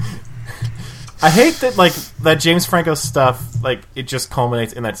 I hate that, like, that James Franco stuff, like, it just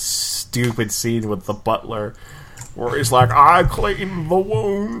culminates in that stupid scene with the butler, where he's like, I cleaned the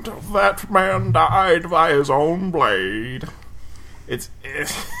wound. That man died by his own blade. It's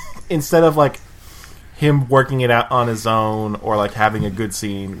instead of, like, him working it out on his own, or, like, having a good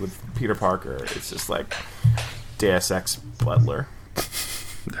scene with Peter Parker, it's just, like, Deus Ex Butler.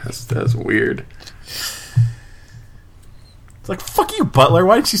 That's weird. It's like, fuck you, Butler.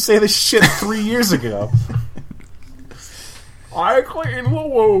 Why didn't you say this shit 3 years ago? I cleaned the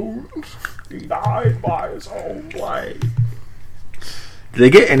wound. He died by his own blade. Did they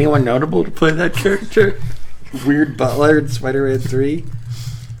get anyone notable to play that character? Weird Butler in Spider-Man 3.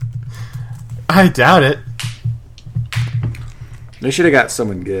 I doubt it. They should have got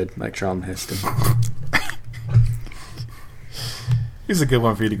someone good, like Charlton Heston. Here's a good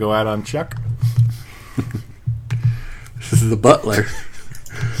one for you to go out on, Chuck. This is the Butler.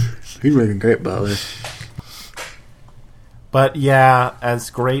 He's making great Butler. But yeah, as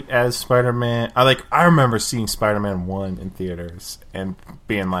great as Spider-Man, I remember seeing Spider-Man 1 in theaters and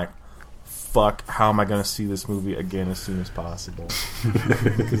being like, fuck, how am I going to see this movie again as soon as possible?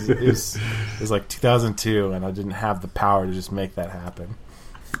 Because it was like 2002 and I didn't have the power to just make that happen.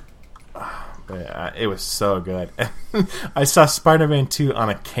 But it was so good. I saw Spider-Man 2 on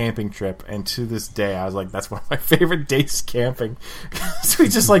a camping trip, and to this day I was like, that's one of my favorite days camping. So we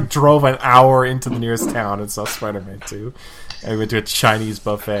just like drove an hour into the nearest town and saw Spider-Man 2, and we went to a Chinese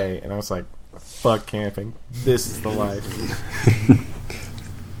buffet, and I was like, fuck camping, this is the life.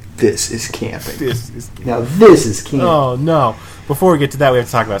 This is camping. This is camping. Now this is camping. Oh no, before we get to that we have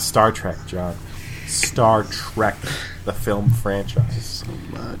to talk about Star Trek, John. Star Trek, the film franchise.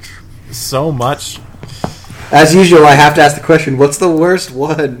 So much. As usual, I have to ask the question, what's the worst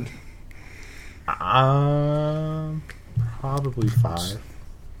one? Probably 5.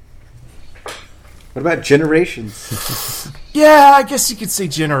 What about Generations? Yeah, I guess you could say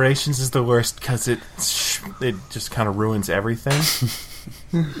Generations is the worst because it just kind of ruins everything.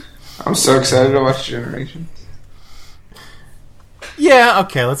 I'm so excited to watch Generations. Yeah,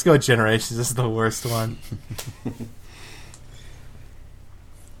 okay, let's go with Generations. This is the worst one.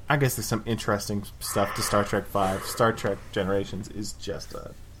 I guess there's some interesting stuff to Star Trek 5. Star Trek Generations is just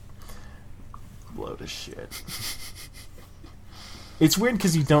a load of shit. It's weird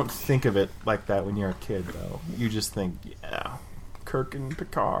because you don't think of it like that when you're a kid, though. You just think, yeah, Kirk and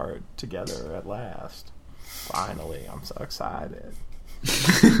Picard together at last. Finally, I'm so excited.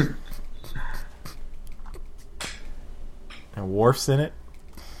 And Worf's in it,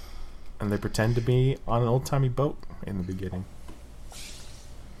 and they pretend to be on an old-timey boat in the beginning.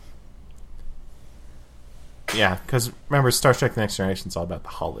 Yeah, because remember, Star Trek The Next Generation is all about the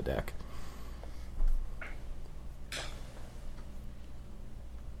holodeck.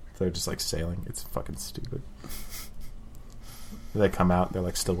 They're just like sailing. It's fucking stupid. They come out, they're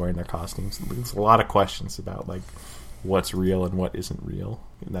like still wearing their costumes. There's a lot of questions about like what's real and what isn't real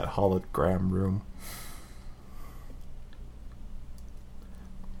in that hologram room.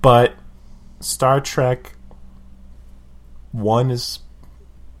 But Star Trek 1 is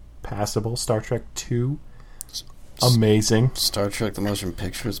passable. Star Trek 2, amazing. Star Trek the Motion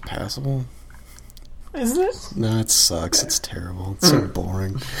Picture is passable? Isn't it? No, it sucks. It's terrible. It's so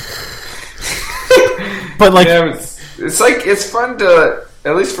boring. But like, Yeah, it's like it's fun to,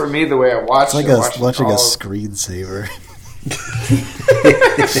 at least for me, the way I watch It's like it. watching a screensaver.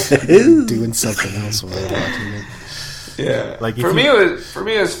 Doing something else while watching it. Yeah, Like, if for me, you- it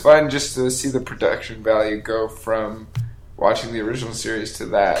was fun just to see the production value go from watching the original series to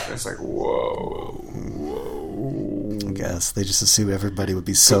that. It's like whoa. I guess they just assume everybody would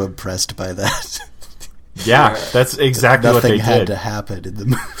be so impressed by that. yeah, that's exactly what Nothing they had did. to happen in the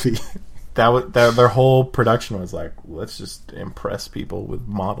movie. That was their whole production was like, let's just impress people with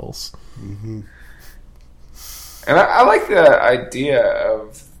models. And I like the idea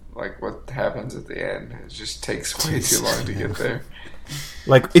of like what happens at the end. It just takes way too long to get there.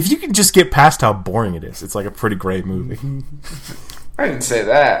 Like, if you can just get past how boring it is, it's like a pretty great movie. I didn't say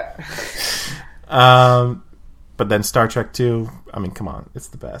that. But then Star Trek 2, I mean, come on, it's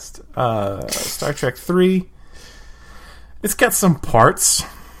the best. Star Trek 3, it's got some parts.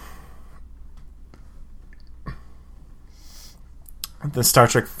 Then Star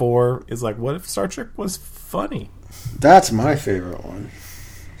Trek 4 is like, what if Star Trek was funny? That's my favorite one.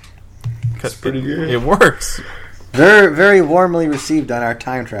 It's pretty good. It works. Very, very warmly received on our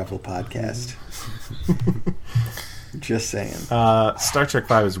time travel podcast. Just saying. Star Trek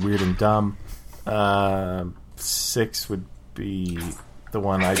 5 is weird and dumb. 6 would be the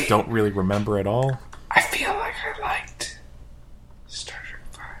one I don't really remember at all. I feel like I liked Star Trek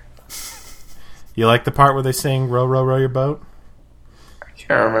 5. You like the part where they sing "Row, row, row your boat"?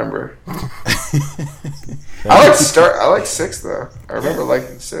 Can't remember. I like 6 though. I remember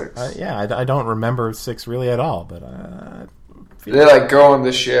liking 6. I don't remember 6 really at all, but they like go on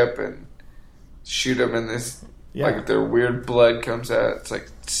the ship and shoot them in this. Like their weird blood comes out. It's like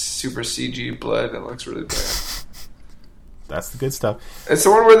super CG blood. It looks really bad. That's the good stuff. It's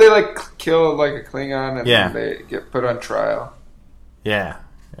the one where they like kill like a Klingon and Yeah. then they get put on trial. Yeah,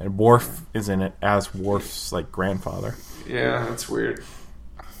 and Worf is in it as Worf's like grandfather. Yeah, that's weird.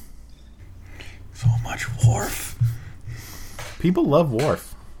 So much Worf. People love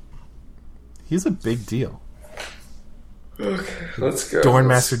Worf. He's a big deal. Okay, let's go. Dorn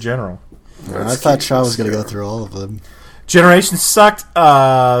Master General. I thought Shaw was going to go through all of them. Generation sucked.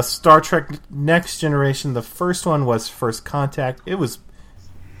 Star Trek Next Generation. The first one was First Contact. It was.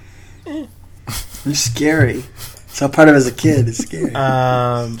 It's scary. Saw part of it as a kid. It's scary.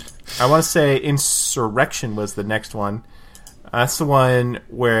 I want to say Insurrection was the next one. That's the one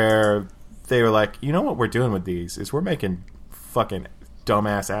where they were like, you know what we're doing with these is we're making fucking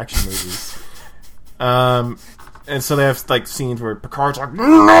dumbass action movies. And so they have like scenes where Picard's like,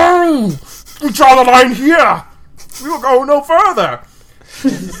 no, we draw the line here. We will go no further.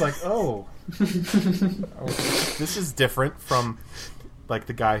 And it's just like, oh, this is different from like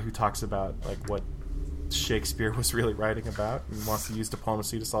the guy who talks about like what Shakespeare was really writing about and wants to use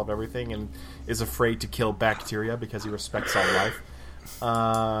diplomacy to solve everything and is afraid to kill bacteria because he respects all life.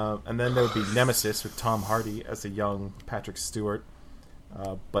 And then there would be Nemesis with Tom Hardy as a young Patrick Stewart,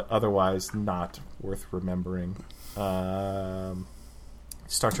 but otherwise not worth remembering. Star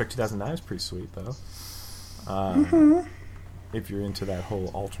Trek 2009 is pretty sweet though. If you're into that whole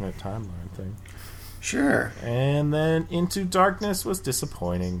alternate timeline thing. Sure. And then Into Darkness was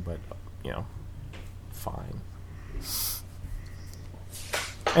disappointing, but you know, fine.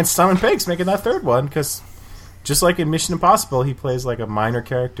 And Simon Pegg's making that third one because just like in Mission Impossible, he plays like a minor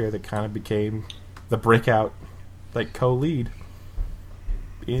character that kind of became the breakout like co-lead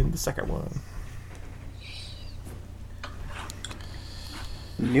in the second one.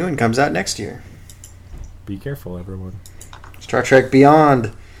 New one comes out next year. Be careful, everyone. Star Trek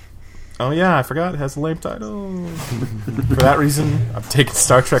Beyond. Oh yeah, I forgot it has a lame title. For that reason, I've taken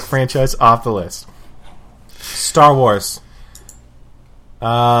Star Trek franchise off the list. Star Wars.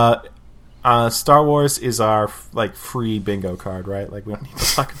 Star Wars is our like free bingo card, right? Like we don't need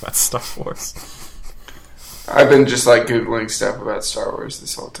to talk about Star Wars. I've been just like Googling stuff about Star Wars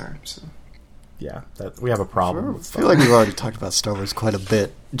this whole time, so Yeah, we have a problem with I Star feel like Wars. we've already talked about Star Wars quite a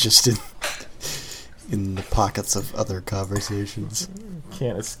bit, just in the pockets of other conversations.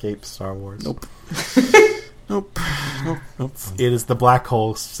 Can't escape Star Wars. Nope. Nope. It is the black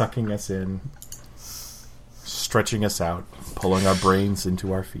hole sucking us in, stretching us out, pulling our brains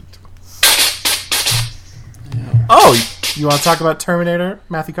into our feet. Oh, you want to talk about Terminator,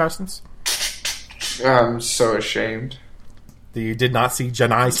 Matthew Carsons? I'm so ashamed. You did not see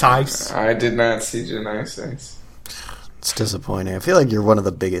Genesis? I did not see Genesis. It's disappointing. I feel like you're one of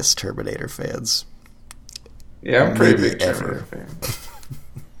the biggest Terminator fans. Yeah, I'm a pretty Maybe big ever. Terminator fan.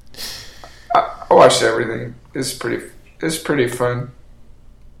 I watched everything. It's pretty fun.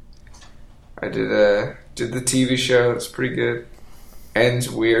 I did the TV show. It's pretty good. Ends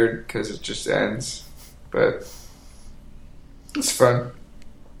weird because it just ends, but it's fun.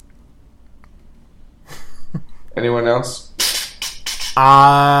 Anyone else?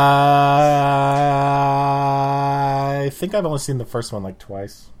 I think I've only seen the first one like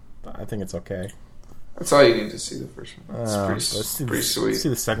twice. I think it's okay. That's all you need to see. The first one. It's Let's pretty see sweet.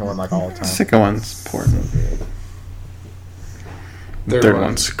 the second one like all the time. Second one's important. Third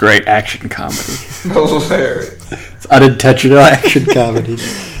one's great action comedy. hilarious. It's unintentional action comedy.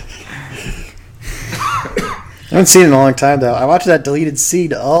 I haven't seen it in a long time though. I watch that deleted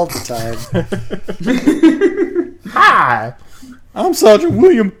scene all the time. Hi! I'm Sergeant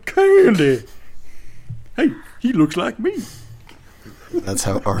William Candy. Hey, he looks like me. That's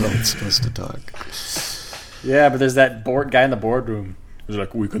how Arnold's supposed to talk. Yeah, but there's that guy in the boardroom. He's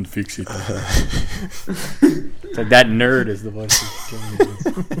like, we can fix it. It's like that nerd is the one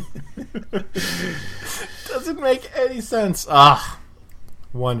who's Doesn't make any sense. Ah,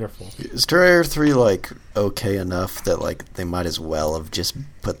 wonderful. Is Terminator 3 like okay enough that like they might as well have just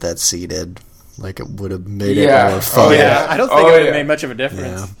put that seed in? Like it would have made it Yeah. more fun. Oh, yeah. I don't think it would have made much of a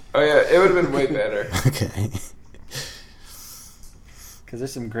difference. Yeah. Oh yeah, it would have been way better. Okay. Because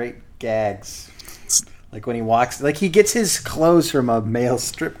there's some great gags. Like when he walks, like he gets his clothes from a male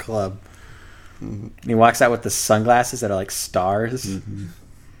strip club. And he walks out with the sunglasses that are like stars. Mm-hmm.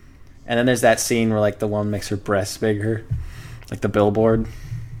 And then there's that scene where like the one makes her breasts bigger. Like the billboard.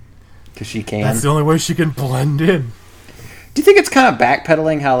 Because she can. That's the only way she can blend in. Do you think it's kind of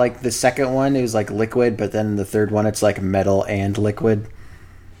backpedaling how, like, the second one it was, like, liquid, but then the third one it's, like, metal and liquid?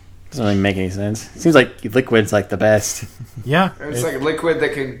 Doesn't really make any sense. It seems like liquid's, like, the best. Yeah. It's like liquid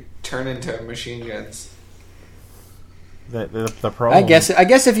that can turn into machine guns. The problem. I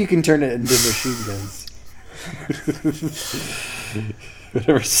guess if you can turn it into machine guns.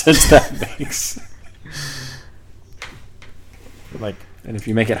 Whatever sense that makes. Like, and if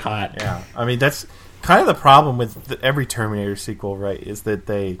you make it hot. yeah. I mean, that's kind of the problem with every Terminator sequel, right? Is that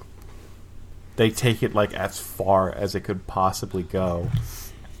they take it, like, as far as it could possibly go.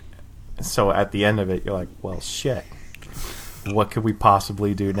 So at the end of it, you're like, well, shit. What could we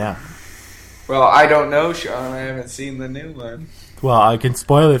possibly do now? Well, I don't know, Sean. I haven't seen the new one. Well, I can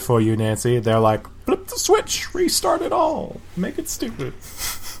spoil it for you, Nancy. They're like, flip the switch, restart it all, make it stupid.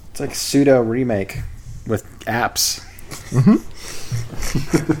 It's like pseudo remake with apps.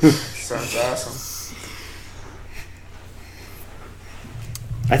 Sounds awesome.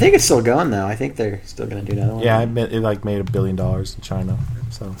 I think it's still going though. I think they're still going to do another one. Yeah, it made $1 billion in China.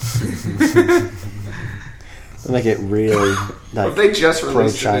 So They'll make it really Well, like they just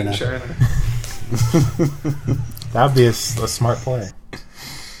released it in pro-China. China. that would be a smart play.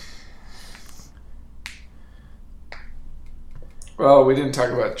 Well, we didn't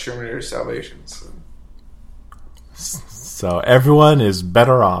talk about Terminator Salvation. So everyone is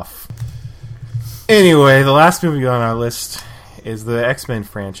better off. Anyway, the last movie on our list is the X-Men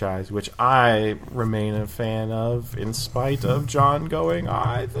franchise, which I remain a fan of, in spite of John going,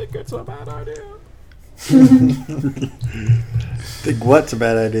 I think it's a bad idea. Think what's a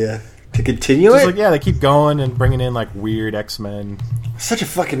bad idea? To continue Just it? like, yeah, they keep going and bringing in, like, weird X-Men. Such a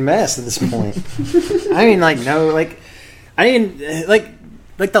fucking mess at this point. I mean, like, no, like, I didn't,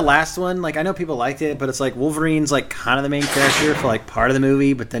 like the last one, like, I know people liked it, but it's like Wolverine's, like, kind of the main character for, like, part of the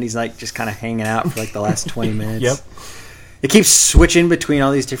movie, but then he's, like, just kind of hanging out for, like, the last 20 minutes. Yep. It keeps switching between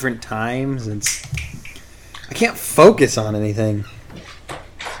all these different times, and I can't focus on anything.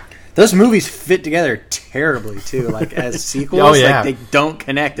 Those movies fit together terribly, too, like, as sequels. Oh, yeah. Like, they don't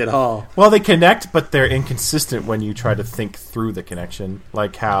connect at all. Well, they connect, but they're inconsistent when you try to think through the connection.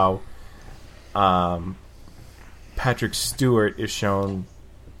 Like how Patrick Stewart is shown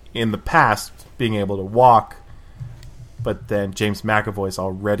in the past being able to walk, but then James McAvoy's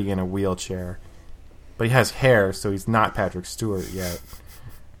already in a wheelchair. But he has hair, so he's not Patrick Stewart yet.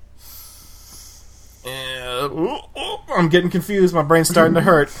 I'm getting confused. My brain's starting to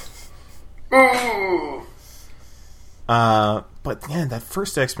hurt. But man, that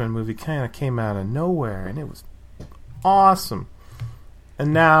first X-Men movie kind of came out of nowhere, and it was awesome.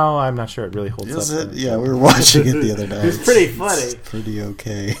 And now I'm not sure it really holds Is up. it? Yeah, we were watching it the other night. It's pretty funny. It's pretty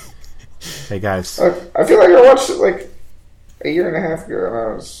okay. Hey guys. I feel like I watched it like a year and a half ago,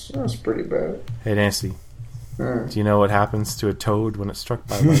 and that was pretty bad. Hey Nancy. Do you know what happens to a toad when it's struck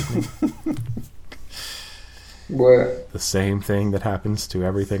by lightning? What? The same thing that happens to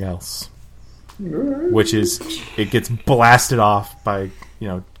everything else. Which is, it gets blasted off by,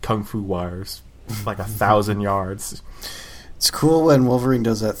 kung fu wires. Like 1,000 yards. It's cool when Wolverine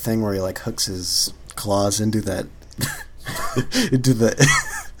does that thing where he like hooks his claws into that into the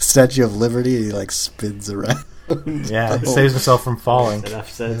Statue of Liberty, and he like spins around. Yeah, he saves himself from falling. Enough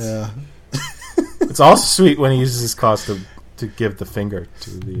sense. Yeah. It's also sweet when he uses his claws to give the finger to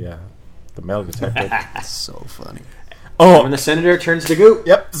the metal detector. It's so funny. Oh, When the senator turns to goop.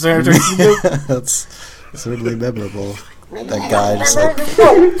 yep, the senator turns to goop. That's certainly memorable. That guy just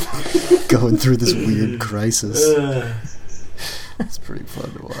like going through this weird crisis. It's pretty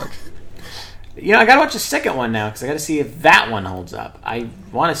fun to watch. I gotta watch the second one now because I gotta see if that one holds up. I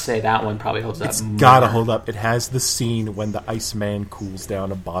want to say that one probably holds up. It's more. gotta hold up. It has the scene when the Iceman cools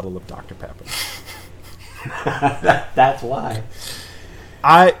down a bottle of Dr. Pepper. That's why.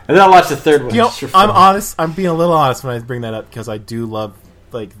 And then I'll watch the third one. I'm honest. I'm being a little honest when I bring that up because I do love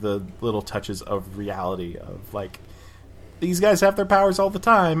like the little touches of reality of like these guys have their powers all the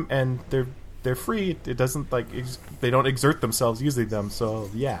time and they're free. It doesn't like they don't exert themselves using them. So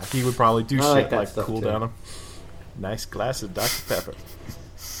yeah, he would probably do I like shit that like stuff, cool too. down a nice glass of Dr. Pepper.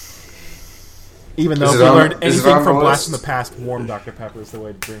 Even though Is if it we on- learned is it anything on from the Blast from list? the Past, warm Dr. Pepper is the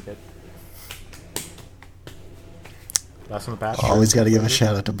way to drink it. Blast from the Past. Always got to give a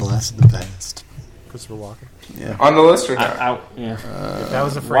shout out to Blast in the Past. Christopher Walken. Yeah. On the list or not? That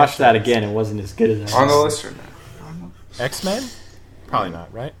was a Watch that again. It wasn't as good as that. On the list or not? X-Men? Probably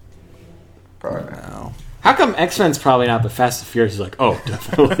not, right? Probably not. No. How come X-Men's probably not, but Fast and Furious is like, oh,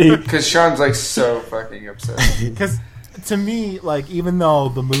 definitely. Because Sean's like so fucking upset. Because to me, like, even though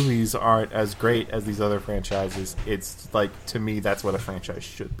the movies aren't as great as these other franchises, it's like, to me, that's what a franchise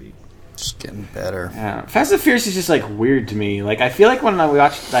should be. Just getting better. Yeah. Fast and Furious is just like weird to me. Like I feel like when we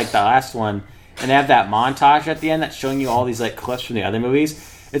watched like the last one and they have that montage at the end that's showing you all these like clips from the other movies,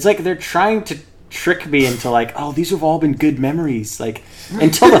 it's like they're trying to trick me into like, oh, these have all been good memories. Like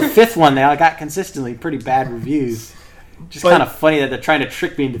until the fifth one, they all got consistently pretty bad reviews. Just kind of funny that they're trying to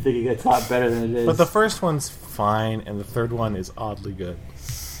trick me into thinking it's a lot better than it is. But the first one's fine, and the third one is oddly good.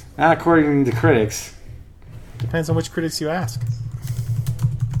 Not according to critics. Depends on which critics you ask.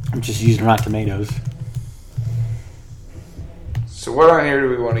 I'm just using Rotten Tomatoes. So what on here do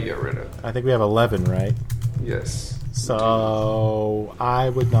we want to get rid of? I think we have 11, right? Yes. So I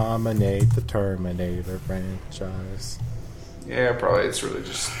would nominate the Terminator franchise. Yeah, probably it's really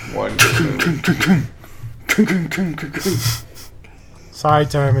just one good movie. Sorry,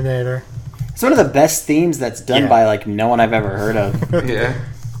 Terminator. It's one of the best themes that's done by like no one I've ever heard of. Yeah.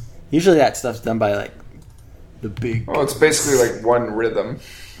 Usually that stuff's done by like the big. Well, it's basically like one rhythm.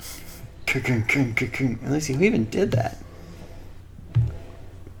 Let me see who even did that.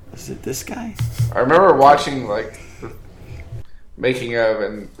 Was it this guy? I remember watching like the making of,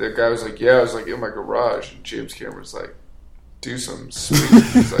 and the guy was like, "Yeah, I was like in my garage," and James Cameron's like, "Do some sweet."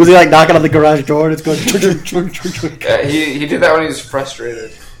 He's like, Was he like knocking on the garage door and it's going? yeah, he did that when he was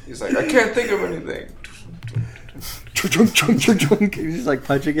frustrated. He's like, "I can't think of anything." He's like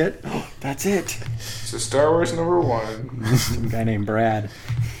punching it. That's it. So Star Wars #1. Some guy named Brad.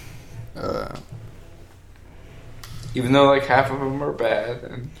 Even though like half of them are bad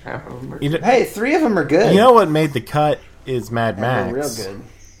and half of them are good. Hey, 3 of them are good. You know what made the cut is Mad And Max. they're real good.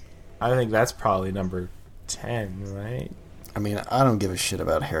 I think that's probably number 10, right? I mean, I don't give a shit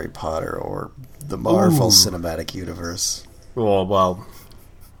about Harry Potter or the Marvel Cinematic Universe. Well,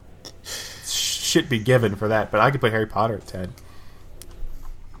 shit be given for that, but I could put Harry Potter at 10.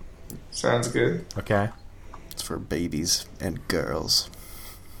 Sounds good. Okay. It's for babies and girls.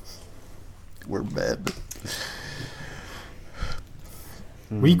 We're men.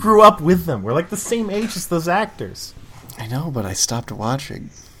 We grew up with them. We're like the same age as those actors. I know, but I stopped watching.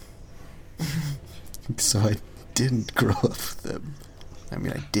 So I didn't grow up with them. I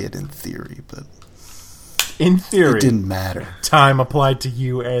mean, I did in theory, but In theory, it didn't matter. time applied to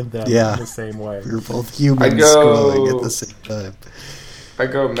you and them Yeah. in the same way. We were both humans I go- growing at the same time. I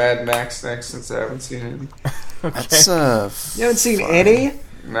go Mad Max next since I haven't seen it. That's You haven't seen any?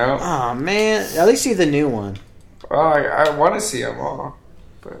 No. Oh man, at least see the new one. Well, I want to see them all,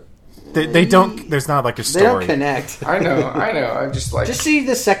 but They don't. There's not like a They don't story. connect. I know. I'm just like, Just see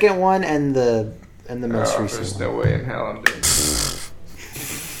the second one and the most recent there's one. no way in hell I'm doing it.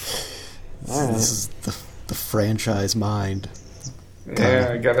 Alright. This is the franchise mind.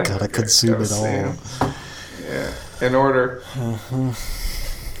 Yeah, I gotta consume gotta it see all. 'em. Yeah, in order.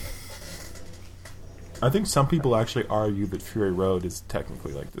 I think some people actually argue that Fury Road is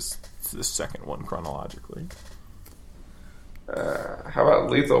technically like the second one chronologically. How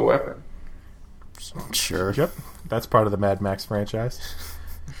about Lethal Weapon? Sure. Yep, that's part of the Mad Max franchise.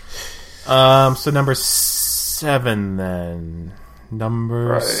 So number 7 then. Number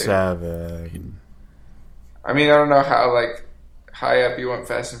Right. 7. I mean, I don't know how like high up you want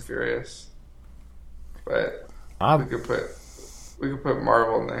Fast and Furious, but we could put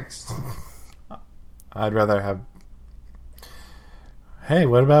Marvel next. I'd rather have. Hey,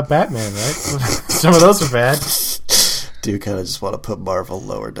 what about Batman? Right? Some of those are bad. Do you kind of just want to put Marvel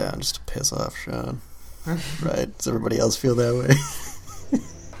lower down just to piss off Sean? Right? Does everybody else feel that way?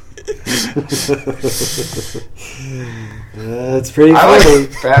 That's pretty I funny.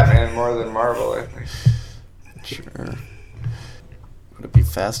 like Batman more than Marvel. I think. Sure. Would it be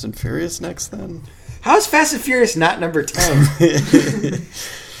Fast and Furious next then? How is Fast and Furious not number 10?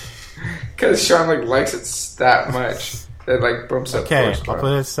 Because Sean like likes it that much that like bumps up. Okay, first I'll part.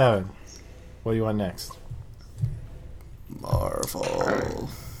 put it at 7. What do you want next? Marvel.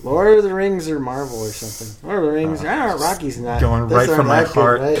 Lord of the Rings or Marvel or something. Lord of the Rings. I don't know. Rocky's not. Going those right aren't from my that good,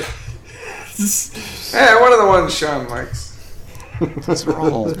 heart. right? Yeah, one of the ones Sean likes. These are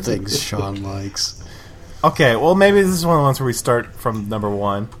all things Sean likes. Okay, well maybe this is one of the ones where we start from number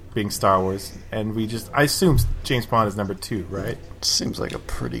 1, being Star Wars, and I assume James Bond is number 2, right? Seems like a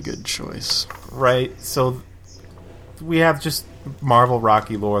pretty good choice. Right, so we have just Marvel,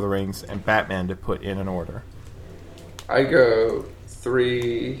 Rocky, Lord of the Rings, and Batman to put in an order. I go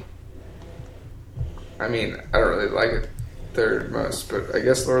 3. I mean, I don't really like it third most, but I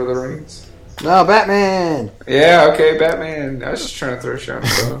guess Lord of the Rings. No, Batman. Yeah, okay, Batman. I was just trying to throw Sean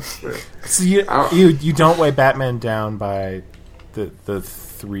off, but So you don't weigh Batman down by the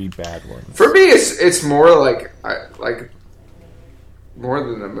 3 bad ones. for me, it's more like more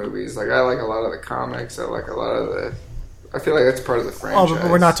than the movies. Like I like a lot of the comics. I like a lot of I feel like that's part of the franchise. Oh, but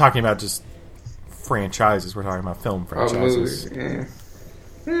we're not talking about just franchises. We're talking about film franchises. Movies,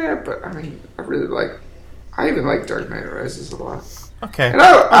 yeah, but I mean, I even like Dark Knight Rises a lot. Okay. And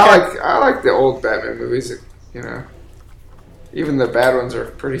I like the old Batman movies. You know, even the bad ones are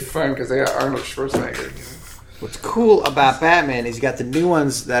pretty fun because they got Arnold Schwarzenegger. You know? What's cool about Batman is you got the new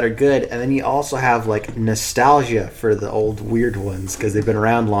ones that are good, and then you also have like nostalgia for the old weird ones because they've been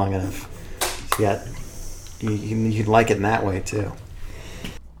around long enough. So you can like it in that way too.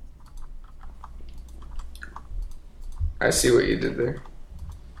 I see what you did there.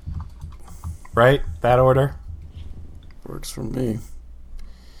 Right? That order? Works for me.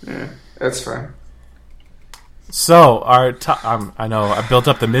 Yeah, that's fine. So, our I know, I built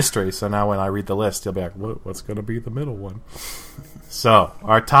up the mystery, so now when I read the list, you'll be like, what's going to be the middle one? So,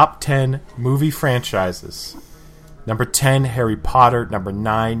 our top 10 movie franchises. Number 10, Harry Potter. Number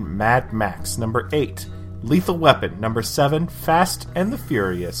 9, Mad Max. Number 8, Lethal Weapon. Number 7, Fast and the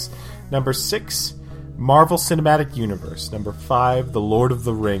Furious. Number 6, Marvel Cinematic Universe. Number 5, The Lord of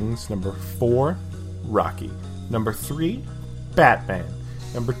the Rings. Number 4, Rocky. Number 3, Batman.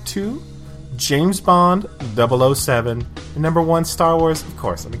 Number 2, James Bond 007. And number 1, Star Wars. Of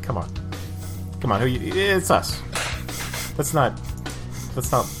course. I mean, come on. It's us. Let's not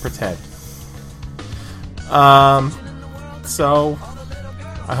pretend. So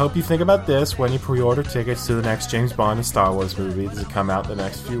I hope you think about this when you pre-order tickets to the next James Bond and Star Wars movie that come out in the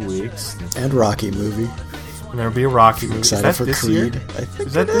next few weeks. And Rocky movie. And there'll be a Rocky movie. Excited Is that for this Creed. year? I think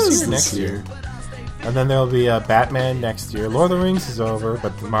Is that it this is year? Next year? And then there'll be Batman next year. Lord of the Rings is over,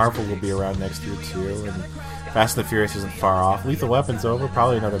 but Marvel will be around next year too. And Fast and the Furious isn't far off. Lethal Weapon's over.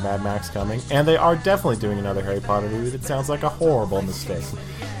 Probably another Mad Max coming. And they are definitely doing another Harry Potter movie that sounds like a horrible mistake.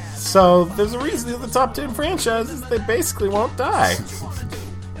 So there's a reason that the top 10 franchises, they basically won't die.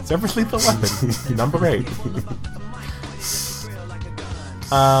 Except for Lethal Weapon, number 8.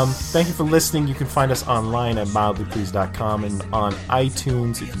 Thank you for listening. You can find us online at mildlypleased.com and on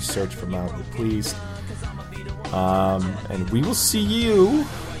iTunes if you search for Mildly Pleased. And we will see you.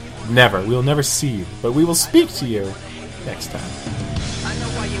 We'll never see you, but we will speak to you next time. I know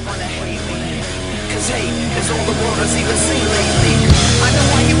why you wanna hate me, 'cause hate is all the world has even seen lately.